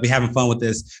going on, but we're having fun with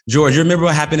this. George, you remember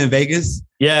what happened in Vegas?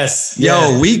 Yes.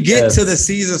 We get to the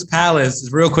Caesars Palace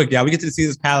real quick, y'all. We get to the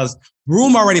Caesars Palace,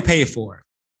 room already paid for.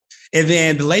 And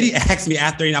then the lady asked me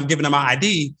after, I'm giving her my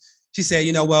ID. She said,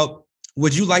 well,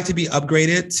 would you like to be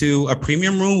upgraded to a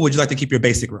premium room? Would you like to keep your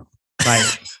basic room?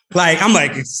 Like, I'm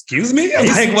like, excuse me? I'm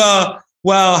like,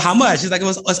 well, how much? She's like,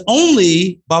 it's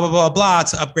only blah, blah, blah, blah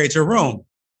to upgrade your room.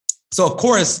 So of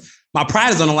course, my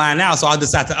pride is on the line now. So I'll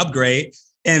decide to upgrade.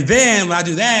 And then when I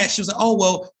do that, she was like, oh,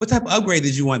 well, what type of upgrade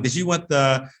did you want? Did you want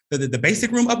the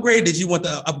basic room upgrade? Did you want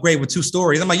the upgrade with 2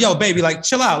 stories? I'm like, yo, baby, like,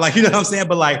 chill out. Like, you know what I'm saying?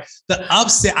 But like the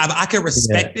upset, I can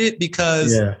respect it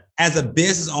because as a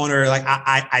business owner, like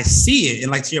I see it.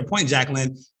 And like, to your point,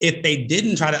 Jacqueline, if they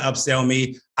didn't try to upsell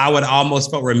me, I would almost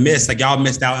felt remiss. Like y'all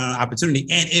missed out on an opportunity,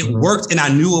 and it worked. And I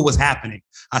knew it was happening.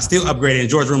 I still upgraded, and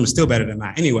George's room is still better than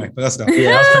mine. Anyway, but let's go.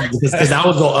 Yeah, because I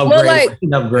was going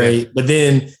to upgrade, but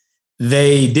then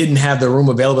they didn't have the room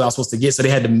available I was supposed to get. So they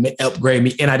had to upgrade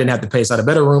me, and I didn't have to pay. So I had a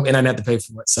better room and I didn't have to pay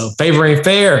for it. So favor ain't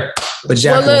fair. But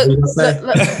Jacqueline,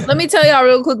 let me tell y'all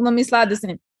real quick. Let me slide this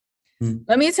in.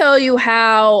 Let me tell you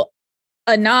how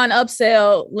a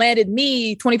non-upsell landed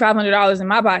me $2,500 in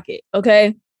my pocket.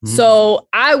 Okay. So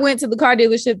I went to the car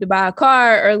dealership to buy a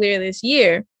car earlier this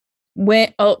year.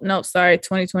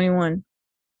 2021.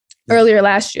 Earlier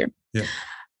last year. Yeah.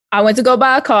 I went to go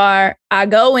buy a car. I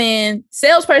go in,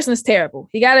 salesperson is terrible.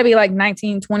 He got to be like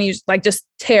 19, 20 years, like just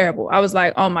terrible. I was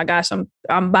like, oh my gosh,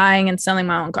 I'm buying and selling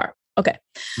my own car. Okay.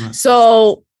 Nice.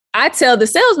 So I tell the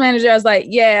sales manager, I was like,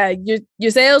 yeah,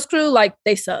 your sales crew, like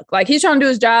they suck. Like he's trying to do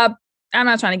his job. I'm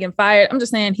not trying to get him fired. I'm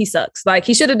just saying he sucks. Like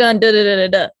he should have done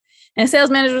da-da-da-da-da. And sales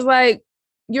manager was like,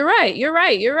 you're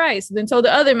right. So then told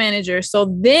the other manager. So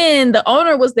then the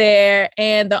owner was there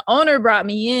and the owner brought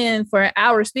me in for an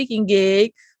hour speaking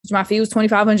gig, which my fee was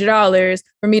 $2,500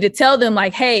 for me to tell them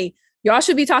like, hey, y'all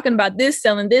should be talking about this,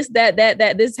 selling this, that,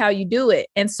 this is how you do it.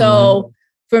 And so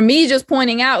for me, just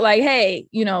pointing out like, hey,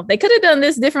 they could have done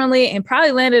this differently and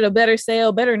probably landed a better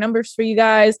sale, better numbers for you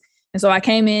guys. And so I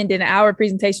came in, did an hour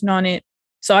presentation on it.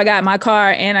 So I got my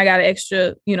car and I got an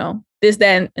extra, this,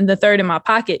 that, and the third in my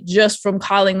pocket just from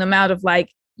calling them out of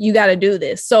like, you got to do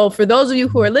this. So for those of you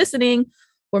who are listening,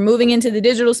 we're moving into the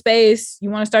digital space.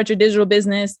 You want to start your digital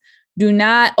business. Do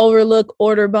not overlook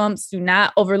order bumps. Do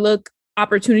not overlook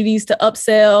opportunities to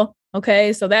upsell.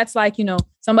 Okay. So that's like,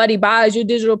 somebody buys your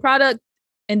digital product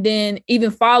and then even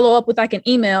follow up with like an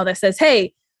email that says,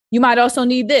 hey, you might also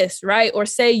need this, right? Or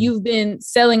say you've been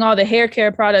selling all the hair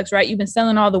care products, right? You've been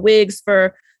selling all the wigs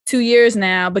for 2 years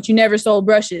now, but you never sold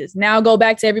brushes. Now go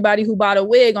back to everybody who bought a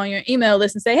wig on your email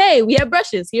list and say, hey, we have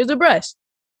brushes. Here's a brush.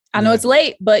 I know it's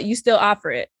late, but you still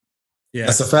offer it. Yeah,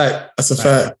 that's a fact. That's a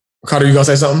fact. Carter, you gonna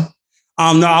say something?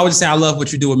 No, I would just say I love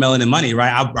what you do with Melanin Money,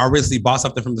 right? I recently bought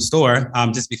something from the store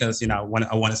just because, you know,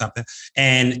 I wanted something.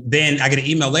 And then I get an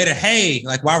email later, hey,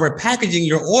 like while we're packaging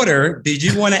your order, did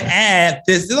you want to add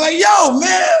this? They're like, yo,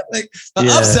 man, like the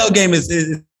upsell game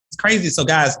is crazy. So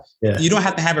guys, you don't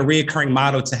have to have a reoccurring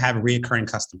model to have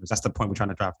reoccurring customers. That's the point we're trying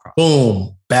to drive across.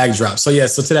 Boom, bag drop. So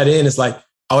so to that end, it's like,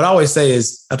 I would always say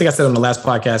is, I think I said on the last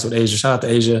podcast with Asia, shout out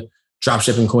to Asia, drop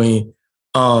shipping queen.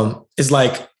 It's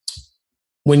like,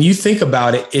 when you think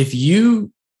about it,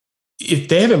 if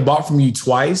they haven't bought from you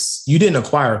twice, you didn't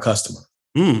acquire a customer,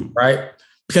 right?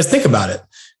 Because think about it,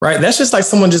 right? That's just like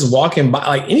someone just walking by.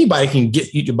 Like anybody can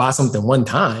get you to buy something one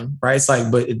time, right? It's like,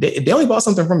 but if they only bought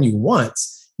something from you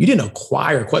once, you didn't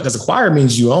acquire, because acquire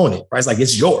means you own it, right? It's like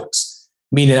it's yours.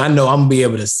 Meaning I know I'm gonna be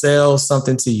able to sell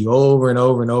something to you over and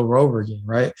over and over again,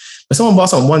 right? But someone bought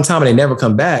something one time and they never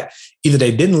come back. Either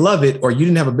they didn't love it or you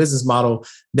didn't have a business model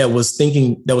that was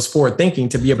forward thinking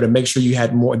to be able to make sure you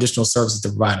had more additional services to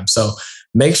provide them. So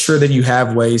make sure that you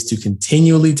have ways to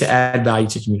continually to add value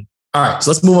to community. All right, so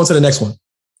let's move on to the next one.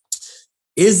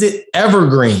 Is it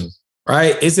evergreen,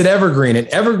 right? Is it evergreen? And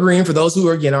evergreen, for those who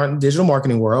are, again, aren't in the digital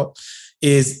marketing world,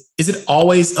 is it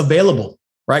always available,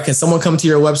 right? Can someone come to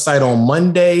your website on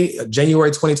Monday,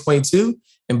 January 2022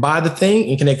 and buy the thing?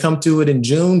 And can they come to it in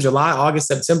June, July, August,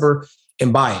 September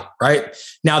and buy it, right?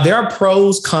 Now, there are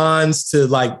pros, cons to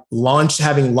like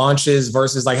having launches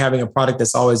versus like having a product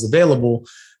that's always available.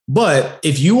 But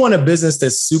if you want a business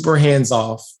that's super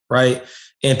hands-off, right?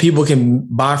 And people can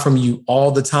buy from you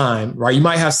all the time, right? You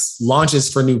might have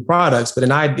launches for new products, but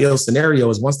an ideal scenario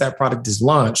is once that product is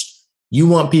launched, you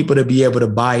want people to be able to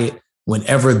buy it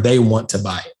whenever they want to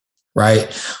buy it.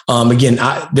 Right. Again,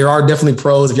 there are definitely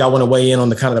pros if y'all want to weigh in on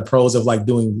the kind of the pros of like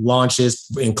doing launches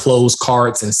in closed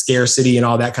carts and scarcity and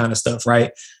all that kind of stuff.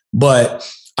 Right. But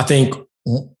I think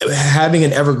having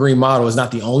an evergreen model is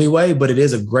not the only way, but it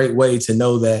is a great way to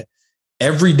know that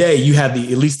every day you have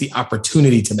at least the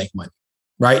opportunity to make money.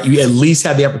 Right. You at least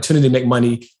have the opportunity to make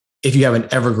money if you have an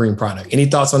evergreen product. Any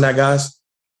thoughts on that, guys?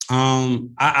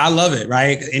 I love it.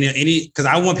 Right. Because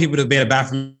I want people to be able to buy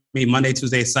from me Monday,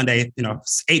 Tuesday, Sunday,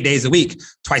 8 days a week,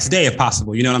 twice a day if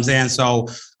possible. You know what I'm saying? So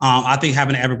I think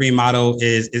having an evergreen model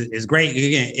is great.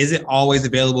 Again, is it always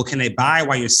available? Can they buy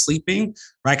while you're sleeping?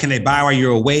 Right? Can they buy while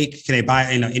you're awake? Can they buy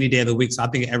any day of the week? So I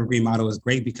think an evergreen model is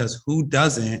great because who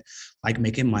doesn't like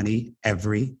making money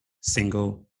every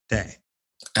single day?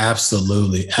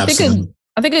 Absolutely. I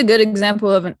think a good example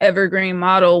of an evergreen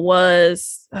model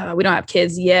was, we don't have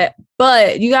kids yet,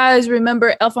 but you guys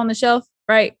remember Elf on the Shelf,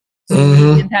 right?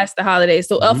 So past the holidays.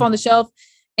 So Elf on the Shelf,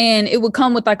 and it would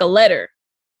come with like a letter,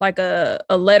 like a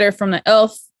letter from the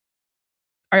elf.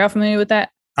 Are y'all familiar with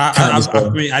that? I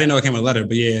didn't know it came with a letter,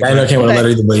 but yeah. I didn't know it came with a letter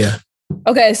either, but yeah.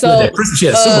 Okay, so Super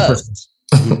Christmas.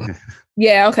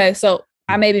 Yeah, okay. So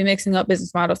I may be mixing up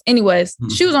business models. Anyways,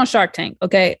 she was on Shark Tank.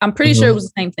 Okay. I'm pretty sure it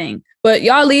was the same thing, but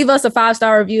y'all leave us a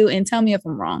 5-star review and tell me if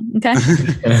I'm wrong. Okay.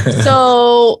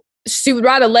 So she would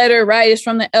write a letter, right? It's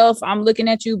from the elf. I'm looking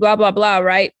at you, blah, blah, blah.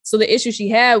 Right. So the issue she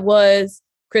had was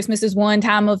Christmas is one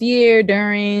time of year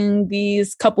during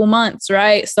these couple months,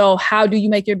 right? So how do you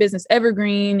make your business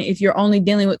evergreen if you're only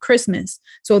dealing with Christmas?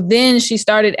 So then she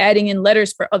started adding in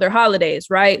letters for other holidays,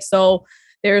 right? So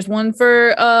there's one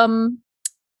for,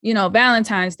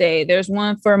 Valentine's Day. There's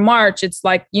one for March. It's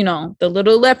like, the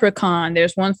little leprechaun.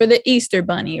 There's one for the Easter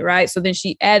bunny, right? So then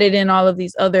she added in all of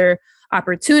these other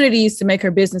opportunities to make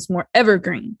her business more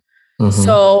evergreen.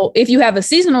 So if you have a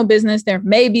seasonal business, there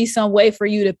may be some way for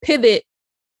you to pivot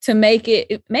to make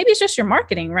it, maybe it's just your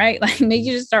marketing, right? Like maybe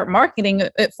you just start marketing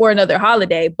it for another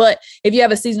holiday. But if you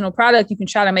have a seasonal product, you can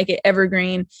try to make it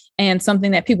evergreen and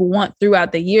something that people want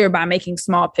throughout the year by making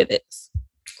small pivots.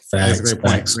 Facts, great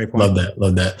point. Love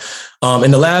that.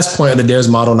 And the last point of the DARES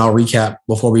model, and I'll recap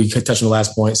before we touch on the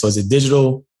last point. So is it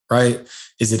digital, right?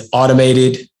 Is it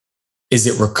automated? Is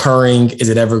it recurring? Is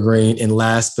it evergreen? And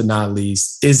last but not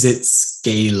least, is it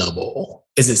scalable?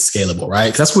 Right?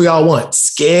 Because that's what we all want.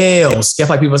 Scale. I feel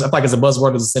like it's a buzzword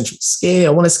of the century.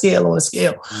 Scale. I want to scale.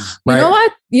 Right?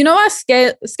 You know why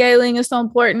scaling is so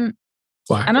important?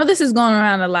 Why? I know this is going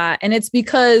around a lot, and it's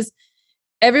because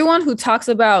everyone who talks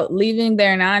about leaving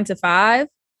their 9 to 5,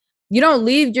 you don't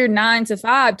leave your 9 to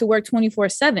 5 to work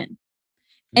 24/7.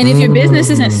 And if your business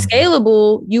isn't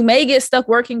scalable, you may get stuck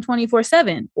working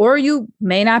 24/7, or you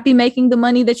may not be making the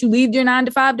money that you leave your 9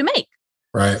 to 5 to make.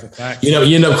 right?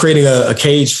 You end up creating a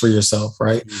cage for yourself,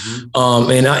 right?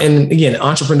 Mm-hmm. And again,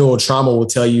 entrepreneurial trauma will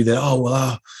tell you that, oh,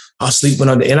 well, I'll sleep when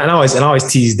I'm, and I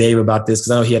always tease Dave about this because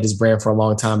I know he had this brand for a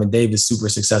long time, and Dave is super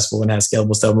successful and has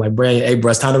scalable stuff. I'm like, hey, bro,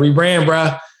 it's time to rebrand,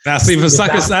 bro. Not sleeping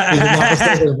suckers. Bro.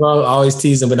 I always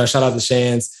tease him, but no, shout out to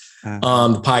Shans,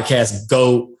 the podcast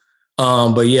GOAT.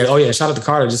 But yeah, shout out to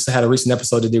Carter. Just had a recent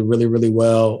episode that did really, really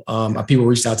well. People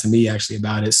reached out to me actually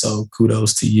about it. So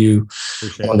kudos to you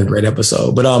on the great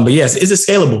episode. But yes, is it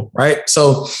scalable, right?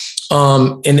 So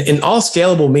in all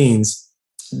scalable means,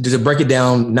 to break it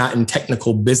down, not in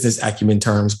technical business acumen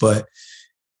terms, but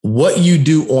what you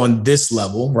do on this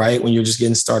level, right? When you're just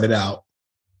getting started out,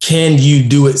 can you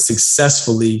do it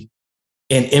successfully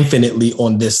and infinitely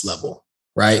on this level,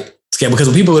 right? Because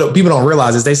what people don't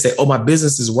realize is they say, oh, my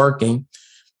business is working,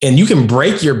 and you can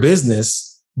break your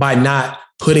business by not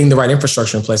putting the right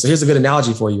infrastructure in place. So here's a good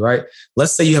analogy for you, right?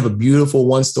 Let's say you have a beautiful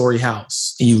 1-story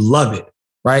house and you love it,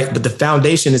 right? But the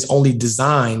foundation is only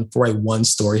designed for a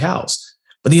 1-story house.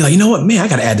 But then you're like, you know what, man, I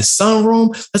got to add the sunroom.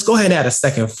 Let's go ahead and add a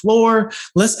second floor.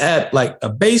 Let's add like a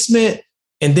basement.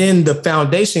 And then the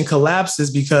foundation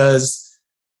collapses because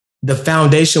the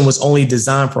foundation was only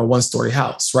designed for a 1-story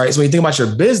house, right? So when you think about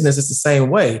your business, it's the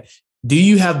same way. Do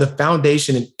you have the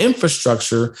foundation and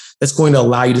infrastructure that's going to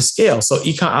allow you to scale? So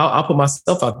I'll put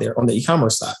myself out there on the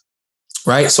e-commerce side,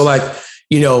 right? So like,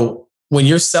 when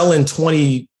you're selling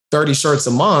 20, 30 shirts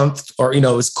a month, or,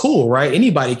 it's cool, right?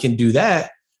 Anybody can do that.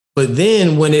 But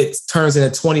then when it turns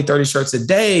into 20, 30 shirts a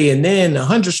day, and then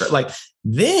 100 shirts,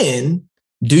 then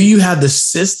do you have the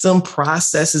system,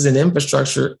 processes, and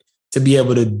infrastructure to be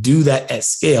able to do that at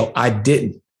scale? I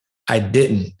didn't.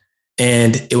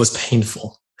 And it was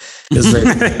painful. It was very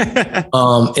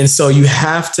and so you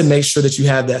have to make sure that you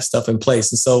have that stuff in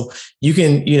place. And so you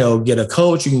can, get a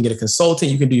coach, you can get a consultant,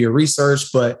 you can do your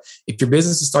research. But if your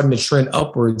business is starting to trend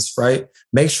upwards, right,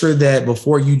 make sure that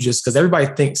before you because everybody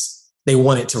thinks they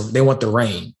want the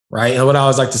rain, right? And what I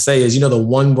always like to say is, the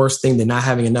one worst thing than not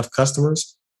having enough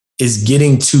customers is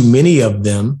getting too many of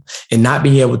them and not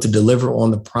being able to deliver on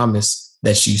the promise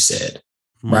that you said,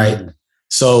 right?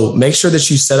 So make sure that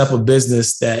you set up a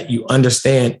business that you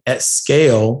understand at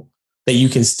scale that you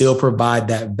can still provide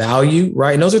that value,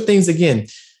 right? And those are things, again,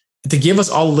 to give us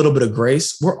all a little bit of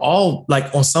grace. We're all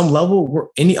like, on some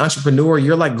level, any entrepreneur,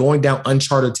 you're like going down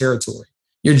uncharted territory.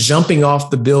 You're jumping off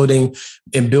the building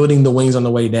and building the wings on the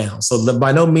way down. So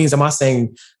by no means am I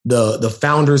saying the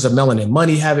founders of Melanin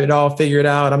Money have it all figured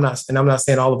out. I'm not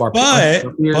saying all of our peers.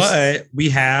 But we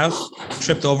have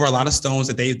tripped over a lot of stones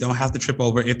that they don't have to trip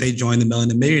over if they join the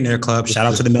Melanin Millionaire Club. Shout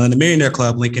out to the Melanin Millionaire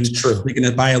Club. Link in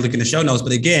the bio, link in the show notes.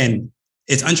 But again,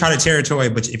 it's uncharted territory.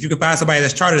 But if you can find somebody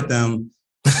that's charted them,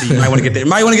 you might want to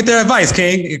get their advice,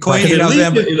 King. Queen,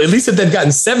 at least if they've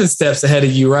gotten 7 steps ahead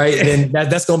of you, right? Then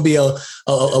that's going to be a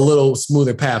little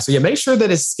smoother path. So yeah, make sure that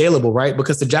it's scalable, right?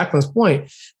 Because to Jacqueline's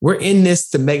point, we're in this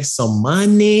to make some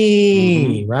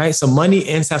money, right? Some money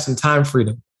and have some time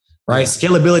freedom, right? Yeah.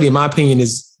 Scalability, in my opinion,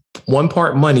 is 1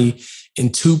 part money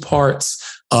and 2 parts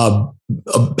of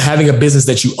having a business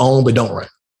that you own but don't run.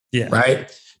 Yeah.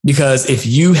 Right? Because if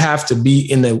you have to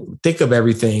be in the thick of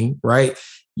everything, right?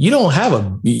 You don't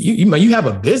have you have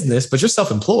a business, but you're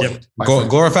self-employed. Yep.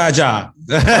 Glorified job.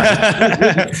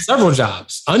 Right. Several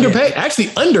jobs. Underpaid,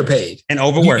 actually underpaid. And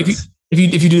overworked.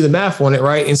 If you do the math on it,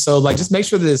 right? And so just make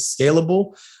sure that it's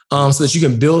scalable so that you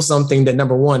can build something that,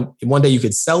 number one day you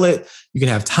could sell it. You can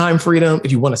have time freedom.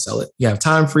 If you want to sell it, you have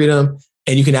time freedom,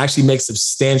 and you can actually make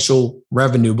substantial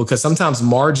revenue, because sometimes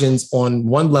margins on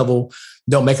one level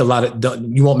you won't make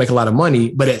a lot of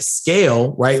money, but at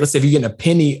scale, right? Let's say if you're getting a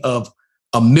penny of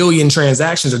 1 million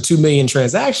transactions or 2 million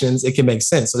transactions, it can make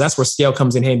sense. So that's where scale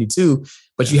comes in handy too.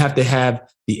 But you have to have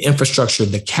the infrastructure,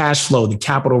 the cash flow, the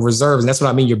capital reserves. And that's what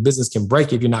I mean. Your business can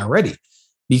break if you're not ready.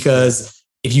 Because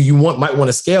if you might want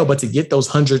to scale, but to get those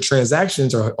 100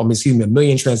 transactions or 1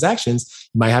 million transactions,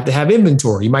 you might have to have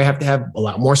inventory. You might have to have a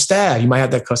lot more staff. You might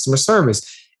have that customer service.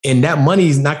 And that money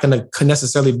is not going to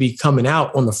necessarily be coming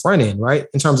out on the front end, right?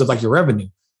 In terms of your revenue.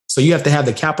 So you have to have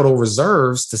the capital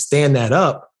reserves to stand that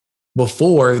up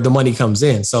before the money comes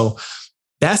in. So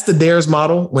that's the DARES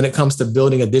model when it comes to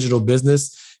building a digital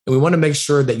business. And we want to make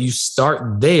sure that you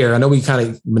start there. I know we kind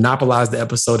of monopolized the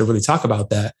episode to really talk about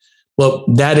that. Well,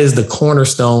 that is the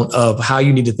cornerstone of how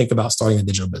you need to think about starting a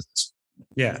digital business.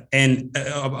 Yeah. And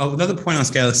another point on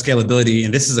scalability,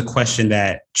 and this is a question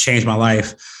that changed my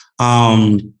life.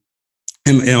 And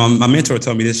my mentor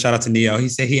told me this, shout out to Neo. He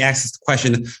said, he asked us the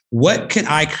question, what can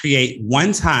I create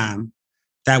one time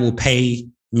that will pay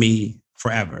me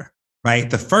forever, right?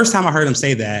 The first time I heard him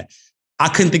say that, I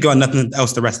couldn't think about nothing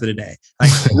else the rest of the day.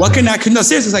 Like,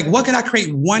 seriously, like, what can I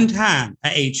create one time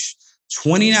at age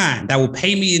 29 that will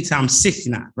pay me until I'm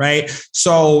 69, right?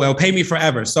 So it'll pay me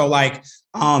forever. So like,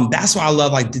 that's why I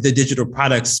love like the digital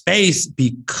product space,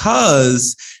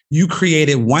 because you create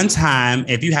it one time.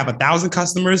 If you have 1,000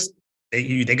 customers,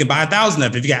 they could buy 1,000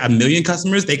 of it. If you got 1 million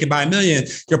customers, they could buy 1 million.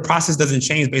 Your process doesn't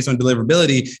change based on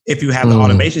deliverability if you have the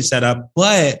automation set up.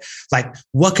 But like,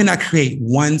 what can I create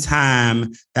one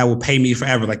time that will pay me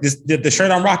forever? Like the shirt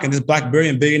I'm rocking, this Black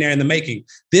billionaire in the making.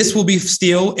 This will be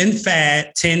still in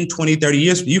fad 10, 20, 30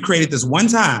 years. You created this one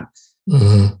time.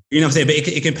 Mm-hmm. You know what I'm saying? But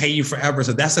it can pay you forever.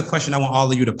 So that's a question I want all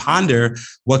of you to ponder.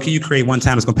 What can you create one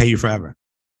time that's going to pay you forever?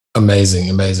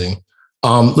 Amazing.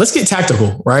 Let's get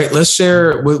tactical, right? Let's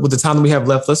share with the time that we have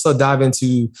left. Let's dive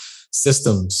into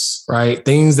systems, right?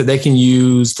 Things that they can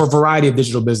use for a variety of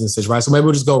digital businesses, right? So maybe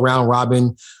we'll just go round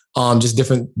robin, just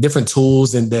different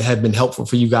tools and that have been helpful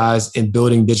for you guys in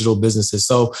building digital businesses.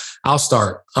 So I'll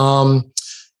start.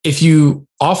 If you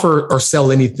offer or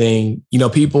sell anything,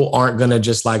 people aren't going to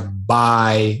just like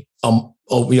buy,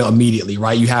 immediately,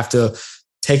 right? You have to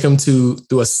take them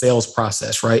through a sales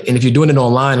process, right? And if you're doing it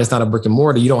online, it's not a brick and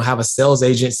mortar. You don't have a sales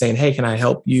agent saying, "Hey, can I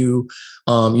help you?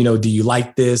 Do you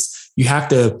like this?" You have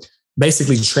to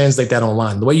basically translate that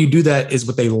online. The way you do that is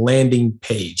with a landing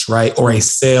page, right? Or a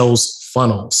sales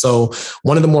funnel. So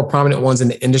one of the more prominent ones in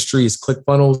the industry is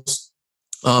ClickFunnels.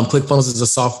 ClickFunnels is a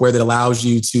software that allows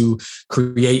you to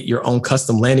create your own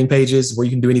custom landing pages where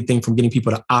you can do anything from getting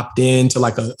people to opt in to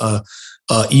like a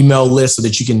email list so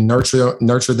that you can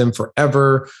nurture them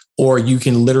forever, or you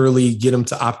can literally get them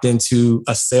to opt into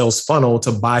a sales funnel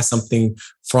to buy something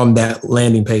from that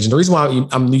landing page. And the reason why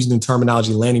I'm using the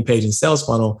terminology landing page and sales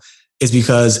funnel is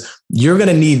because you're going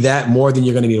to need that more than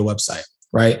you're going to need a website,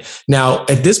 right? Now,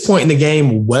 at this point in the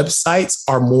game, websites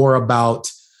are more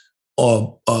about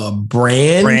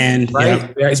brand,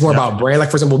 right? Yeah. It's more about brand. Like,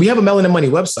 for example, we have a Melanin Money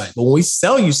website, but when we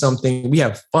sell you something, we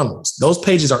have funnels. Those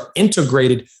pages are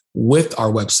integrated with our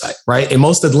website, right? And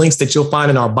most of the links that you'll find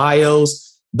in our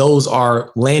bios, those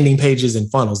are landing pages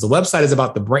and funnels. The website is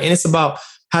about the brand, and it's about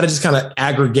how to just kind of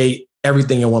aggregate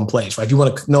everything in one place, right? If you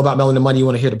want to know about Melanin Money, you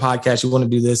want to hear the podcast, you want to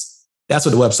do this, that's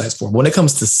what the website's for. But when it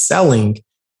comes to selling,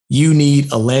 you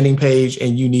need a landing page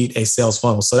and you need a sales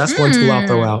funnel. So that's one tool I'll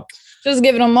throw out. Just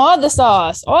giving them all the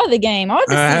sauce, all the game, all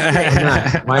the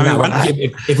Why not?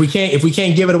 If we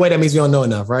can't give it away, that means we don't know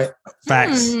enough, right?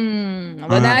 Facts.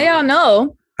 Well, now y'all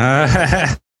know.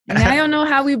 Now y'all know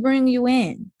how we bring you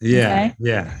in. Yeah, okay?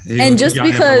 yeah. And just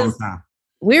because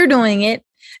we're doing it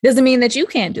doesn't mean that you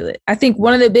can't do it. I think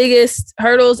one of the biggest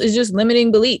hurdles is just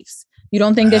limiting beliefs. You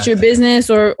don't think that your business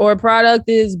or product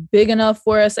is big enough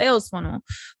for a sales funnel,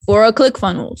 for a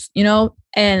ClickFunnels,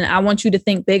 and I want you to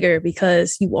think bigger,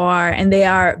 because you are, and they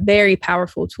are very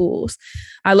powerful tools.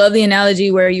 I love the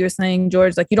analogy where you were saying,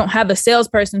 George, like, you don't have a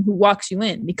salesperson who walks you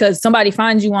in because somebody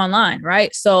finds you online,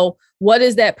 right? So what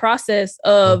is that process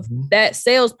of that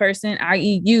salesperson,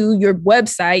 i.e. you, your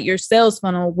website, your sales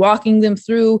funnel, walking them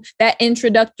through that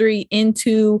introductory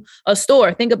into a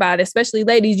store? Think about it, especially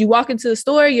ladies. You walk into the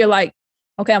store, you're like,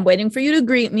 okay, I'm waiting for you to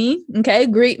greet me. Okay,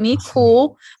 greet me.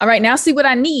 Cool. All right, now see what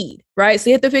I need, right? So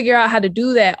you have to figure out how to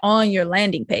do that on your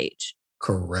landing page.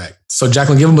 Correct. So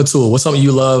Jacqueline, give them a tool. What's something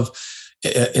you love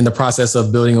in the process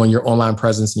of building on your online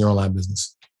presence and your online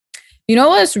business? You know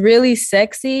what's really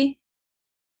sexy?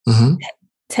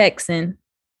 Texting.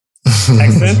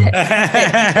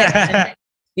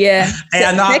 Yeah. Hey,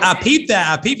 I peeped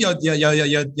that. I peeped yo.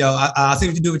 I see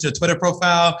what you do with your Twitter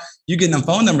profile. You getting them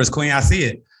phone numbers, Queen. I see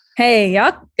it. Hey,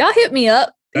 y'all hit me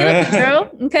up. Girl.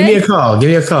 Okay. Give me a call.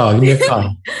 Yeah.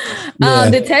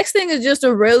 The texting is just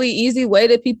a really easy way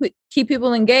to keep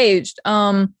people engaged.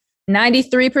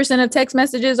 93% of text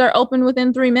messages are open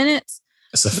within 3 minutes.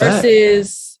 That's a fact.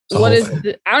 Versus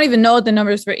I don't even know what the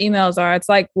numbers for emails are. It's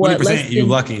like what? 20%, you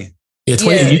lucky. Yeah,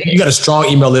 20. You got a strong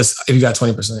email list if you got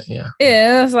 20%. Yeah.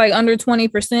 Yeah, it's like under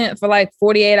 20% for like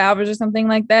 48 hours or something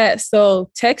like that. So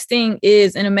texting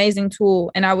is an amazing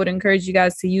tool, and I would encourage you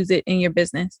guys to use it in your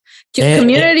business.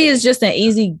 Community is just an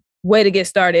easy way to get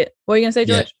started. What are you gonna say,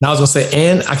 George? I was gonna say,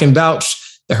 and I can vouch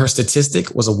that her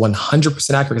statistic was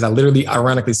 100% accurate, because I literally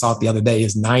ironically saw it the other day.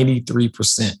 Is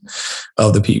 93%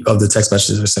 of the text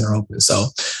messages are sent are open. So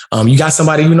you got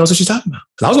somebody who knows what she's talking about.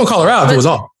 I was gonna call her out if it was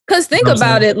all. Because think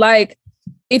about it, like,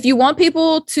 if you want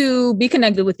people to be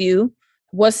connected with you,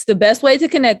 what's the best way to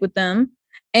connect with them?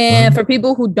 And for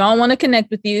people who don't want to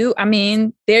connect with you, I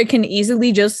mean, they can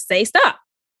easily just say stop.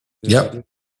 Yep.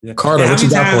 Yeah. Carter, what you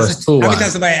got for us? How many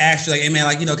times somebody asks you, like, hey, man,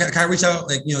 like, can I reach out?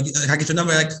 Like, can I get your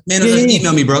number? Like, man, just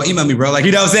email me, bro. Like,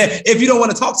 what I'm saying? If you don't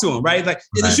want to talk to them, right? Like,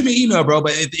 just shoot me an email, bro.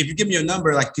 But if you give me your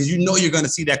number, like, because you're going to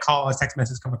see that call or text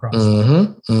message come across.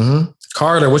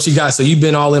 Carter, what you got? So you've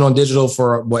been all in on digital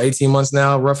for 18 months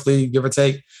now, roughly, give or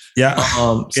take. Yeah.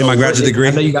 So my graduate degree.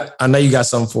 I know you got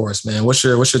something for us, man. What's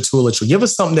your tool of choice? Give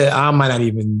us something that I might not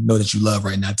even know that you love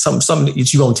right now. Something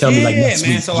that you're gonna tell me like next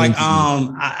week. So like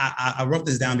I wrote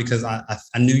this down because I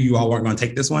knew you all weren't gonna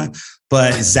take this one.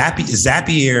 But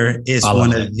Zapier is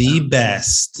one of the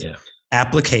best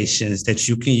applications that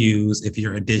you can use if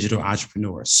you're a digital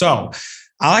entrepreneur. So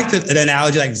I like the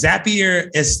analogy, like Zapier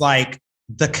is like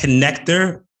the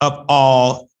connector of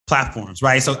all platforms,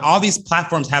 right? So all these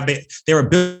platforms they were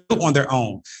built on their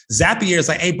own. Zapier is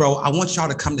like, hey, bro, I want y'all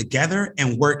to come together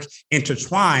and work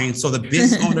intertwined so the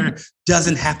business owner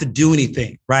doesn't have to do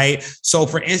anything, right? So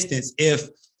for instance, if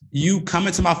you come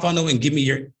into my funnel and give me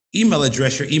your email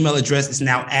address is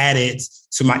now added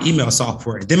to my email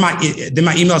software. Then my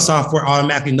email software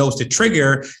automatically knows to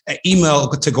trigger an email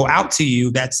to go out to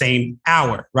you that same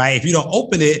hour, right? If you don't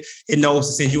open it, it knows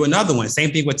to send you another one.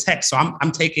 Same thing with text. So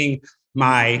I'm taking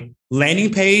my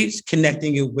landing page,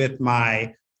 connecting it with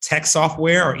my text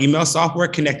software or email software,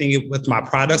 connecting it with my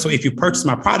product. So if you purchase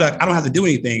my product, I don't have to do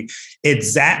anything. It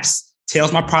zaps,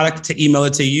 tells my product to email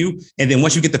it to you. And then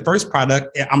once you get the first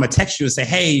product, I'm going to text you and say,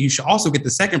 hey, you should also get the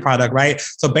second product, right?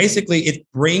 So basically it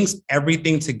brings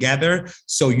everything together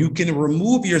so you can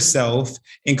remove yourself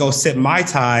and go sip Mai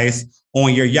Tais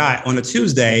on your yacht on a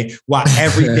Tuesday while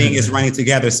everything is running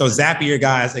together. So Zapier,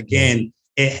 guys, again,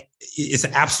 it's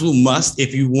an absolute must.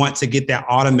 If you want to get that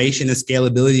automation and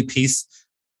scalability piece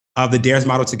of the DARES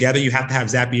model together, you have to have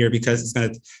Zapier because it's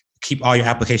going to keep all your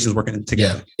applications working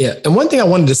together. Yeah. And one thing I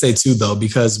wanted to say too, though,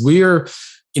 because we're,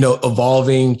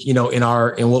 evolving,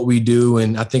 in what we do.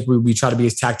 And I think we try to be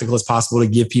as tactical as possible to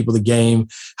give people the game.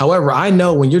 However, I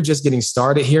know when you're just getting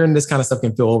started, hearing this kind of stuff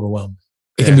can feel overwhelming.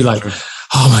 It can be like,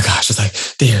 oh my gosh, it's like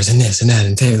DARES and this and that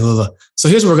and blah, blah, blah. So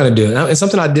here's what we're going to do. And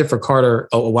something I did for Carter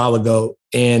a while ago.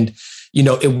 And,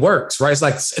 it works, right? It's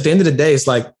like at the end of the day, it's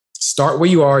like start where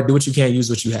you are, do what you can, use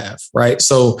what you have, right?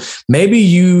 So maybe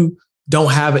you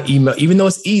don't have an email, even though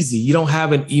it's easy, you don't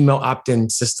have an email opt-in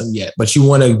system yet, but you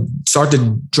want to start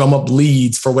to drum up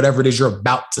leads for whatever it is you're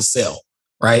about to sell,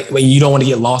 right? When you don't want to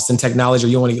get lost in technology or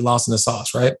you don't want to get lost in the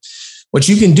sauce, right? What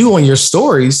you can do on your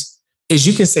stories is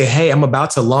you can say, hey, I'm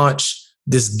about to launch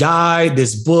this guide,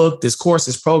 this book, this course,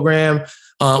 this program.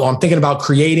 I'm thinking about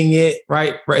creating it,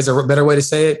 right? Is a better way to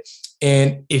say it.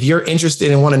 And if you're interested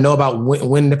and want to know about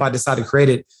when if I decide to create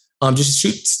it,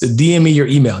 just DM me your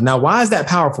email. Now, why is that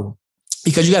powerful?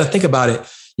 Because you got to think about it.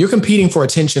 You're competing for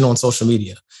attention on social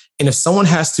media. And if someone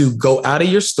has to go out of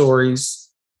your stories,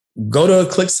 go to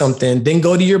click something, then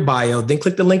go to your bio, then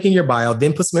click the link in your bio,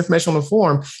 then put some information on the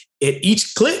form, at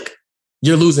each click,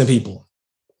 you're losing people,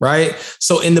 right?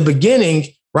 So in the beginning,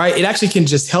 right, it actually can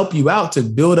just help you out to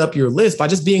build up your list by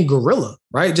just being guerrilla,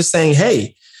 right? Just saying,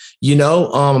 hey,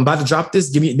 I'm about to drop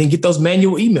this, then get those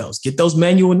manual emails, get those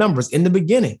manual numbers in the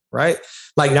beginning, right?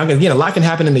 Like now, again, a lot can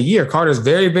happen in a year. Carter's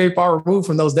very, very far removed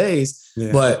from those days,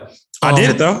 but I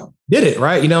did it though. Did it,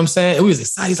 right? You know what I'm saying? It was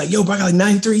exciting. He's like, yo, bro, I got like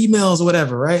 93 emails or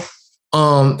whatever, right?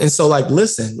 And so like,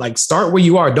 listen, like start where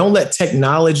you are. Don't let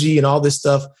technology and all this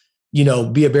stuff, be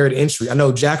a barrier to entry. I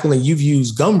know, Jacqueline, you've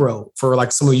used Gumroad for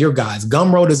like some of your guys.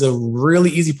 Gumroad is a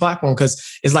really easy platform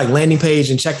because it's like landing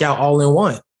page and checkout all in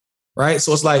one, right?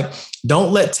 So it's like,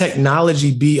 don't let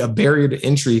technology be a barrier to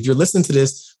entry. If you're listening to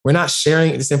this, we're not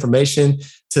sharing this information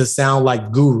to sound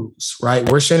like gurus, right?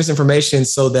 We're sharing this information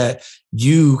so that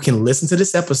you can listen to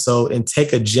this episode and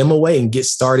take a gem away and get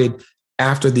started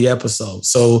after the episode.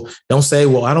 So don't say,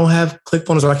 well, I don't have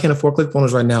ClickFunnels or I can't afford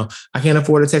ClickFunnels right now. I can't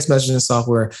afford a text messaging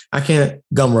software. I can't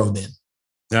Gumroad then.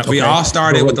 Yeah, okay. We all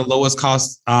started with the lowest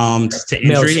cost to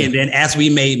entry. And then as we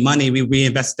made money, we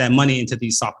reinvested that money into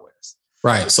these softwares.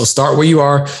 Right. So start where you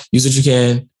are, use what you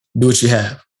can, do what you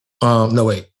have.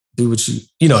 Do what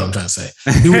you know what I'm trying to say.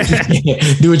 Do what you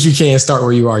can, do what you can, start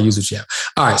where you are, use what you have.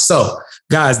 All right. So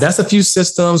guys, that's a few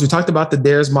systems. We talked about the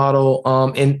DARES model.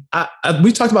 And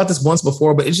we talked about this once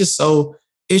before, but it's just so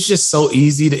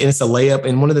easy and it's a layup.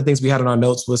 And one of the things we had on our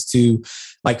notes was to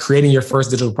like creating your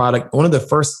first digital product. One of the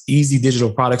first easy digital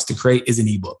products to create is an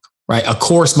ebook, right? A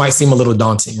course might seem a little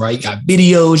daunting, right? You got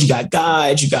videos, you got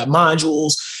guides, you got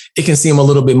modules. It can seem a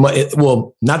little bit,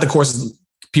 well, not the courses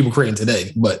people creating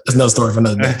today, but that's another story for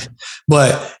another day.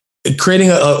 But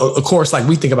creating a course like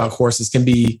we think about courses can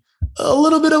be a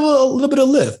little bit of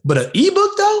lift. But an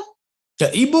ebook though,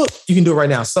 you can do it right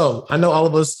now. So I know all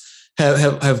of us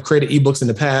have created ebooks in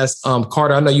the past.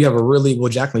 Carter, I know you have a really, well,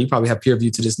 Jacqueline, you probably have peer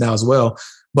review to this now as well,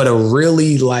 but a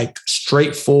really like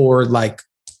straightforward, like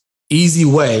easy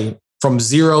way from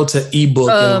zero to ebook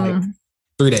in like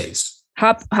 3 days.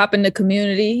 Hop in the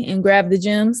community and grab the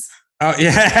gems. Oh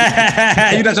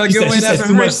yeah, you're not trying to give away that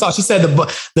too much sauce. She said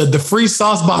the free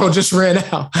sauce bottle just ran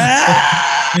out.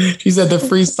 She said the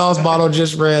free sauce bottle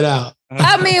just ran out.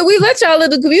 I mean, we let y'all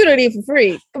in the community for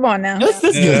free. Come on now. Let's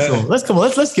give it to them. Let's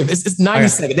give it. It's 90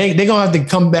 seconds. They're gonna have to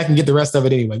come back and get the rest of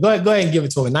it anyway. Go ahead and give it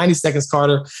to them. 90 seconds,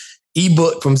 Carter.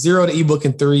 Ebook from zero to ebook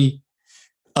in 3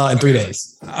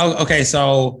 days. Okay,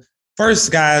 so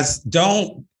first, guys,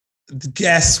 don't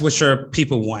guess what your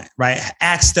people want, right?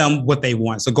 Ask them what they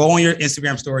want. So go on your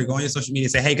Instagram story, go on your social media,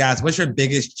 say, hey guys, what's your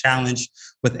biggest challenge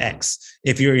with X?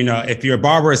 If you're a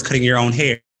barber, is cutting your own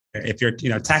hair. If you're,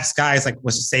 tax guy, is like,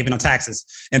 what's saving on taxes,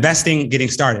 investing, getting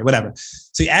started, whatever.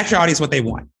 So you ask your audience what they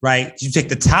want, right? You take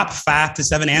the top 5 to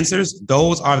 7 answers.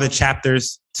 Those are the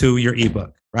chapters to your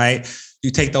ebook, right?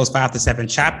 You take those 5 to 7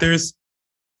 chapters.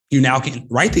 You now can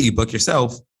write the ebook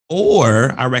yourself.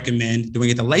 Or I recommend doing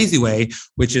it the lazy way,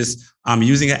 which is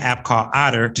using an app called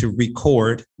Otter to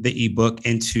record the ebook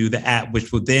into the app,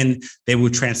 which will then the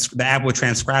app will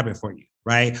transcribe it for you,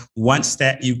 right? Once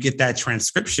that you get that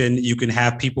transcription, you can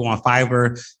have people on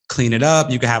Fiverr clean it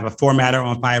up. You can have a formatter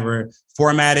on Fiverr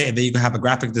format it, and then you can have a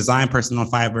graphic design person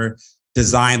on Fiverr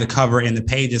design the cover and the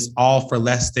pages, all for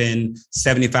less than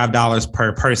 $75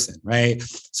 per person, right?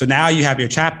 So now you have your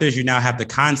chapters, you now have the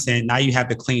content, now you have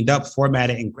it cleaned up,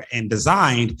 formatted, and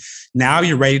designed. Now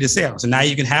you're ready to sell. So now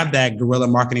you can have that guerrilla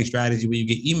marketing strategy where you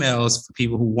get emails for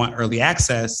people who want early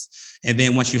access. And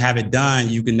then once you have it done,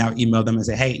 you can now email them and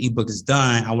say, hey, ebook is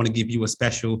done. I want to give you a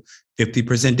special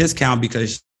 50% discount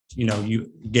because you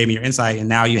gave me your insight. And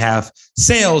now you have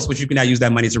sales, which you can now use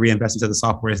that money to reinvest into the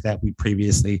softwares that we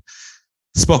previously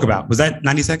spoke about. Was that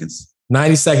 90 seconds?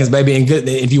 90 seconds, baby. And good.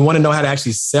 If you want to know how to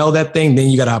actually sell that thing, then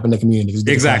you got to hop in the community.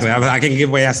 Exactly. I can give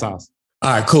away that sauce.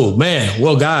 All right, cool, man.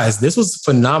 Well, guys, this was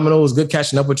phenomenal. It was good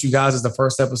catching up with you guys. It's the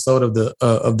first episode of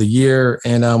the year,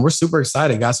 and we're super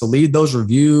excited, guys. So leave those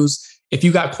reviews. If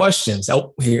you got questions,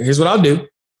 here's what I'll do.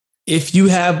 If you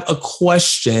have a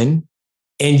question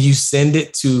and you send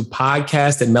it to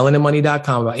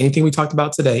podcast@melaninmoney.com about anything we talked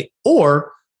about today,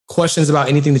 or questions about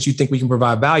anything that you think we can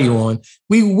provide value on,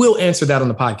 we will answer that on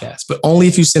the podcast, but only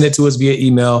if you send it to us via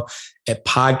email at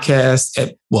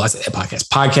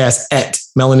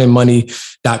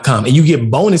podcast@melaninmoney.com. And you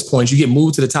get bonus points. You get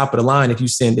moved to the top of the line if you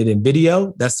send it in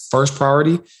video. That's first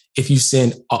priority. If you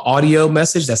send an audio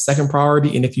message, that's second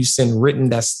priority. And if you send written,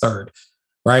 that's third,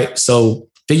 right? So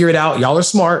figure it out. Y'all are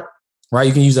smart, right?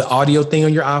 You can use an audio thing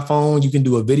on your iPhone. You can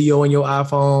do a video on your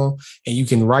iPhone, and you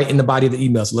can write in the body of the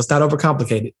email. So let's not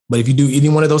overcomplicate it. But if you do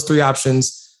either one of those 3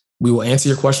 options, we will answer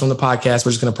your question on the podcast.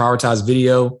 We're just going to prioritize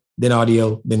video, then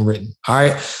audio, then written. All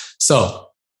right. So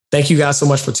thank you guys so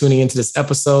much for tuning into this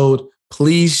episode.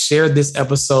 Please share this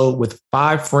episode with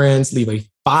 5 friends. Leave a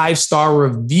 5-star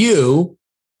review,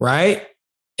 right?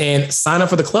 And sign up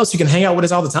for the club so you can hang out with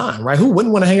us all the time, right? Who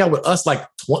wouldn't want to hang out with us like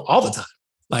all the time?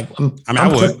 Like, I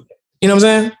would. You know what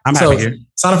I'm saying? I'm happy here.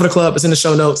 Sign up for the club. It's in the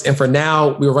show notes. And for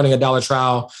now, we were running a $1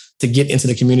 trial to get into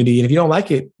the community. And if you don't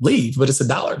like it, leave. But it's a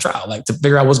 $1 trial, like to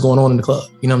figure out what's going on in the club.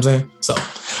 You know what I'm saying? So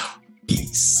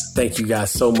peace. Thank you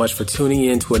guys so much for tuning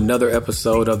in to another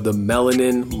episode of the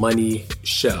Melanin Money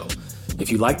Show.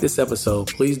 If you like this episode,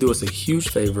 please do us a huge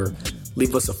favor.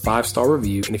 Leave us a 5-star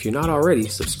review. And if you're not already,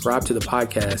 subscribe to the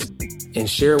podcast and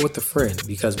share it with a friend,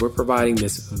 because we're providing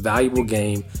this valuable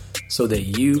game so that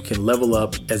you can level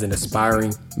up as an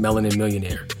aspiring melanin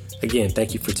millionaire. Again,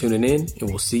 thank you for tuning in, and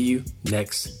we'll see you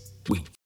next week.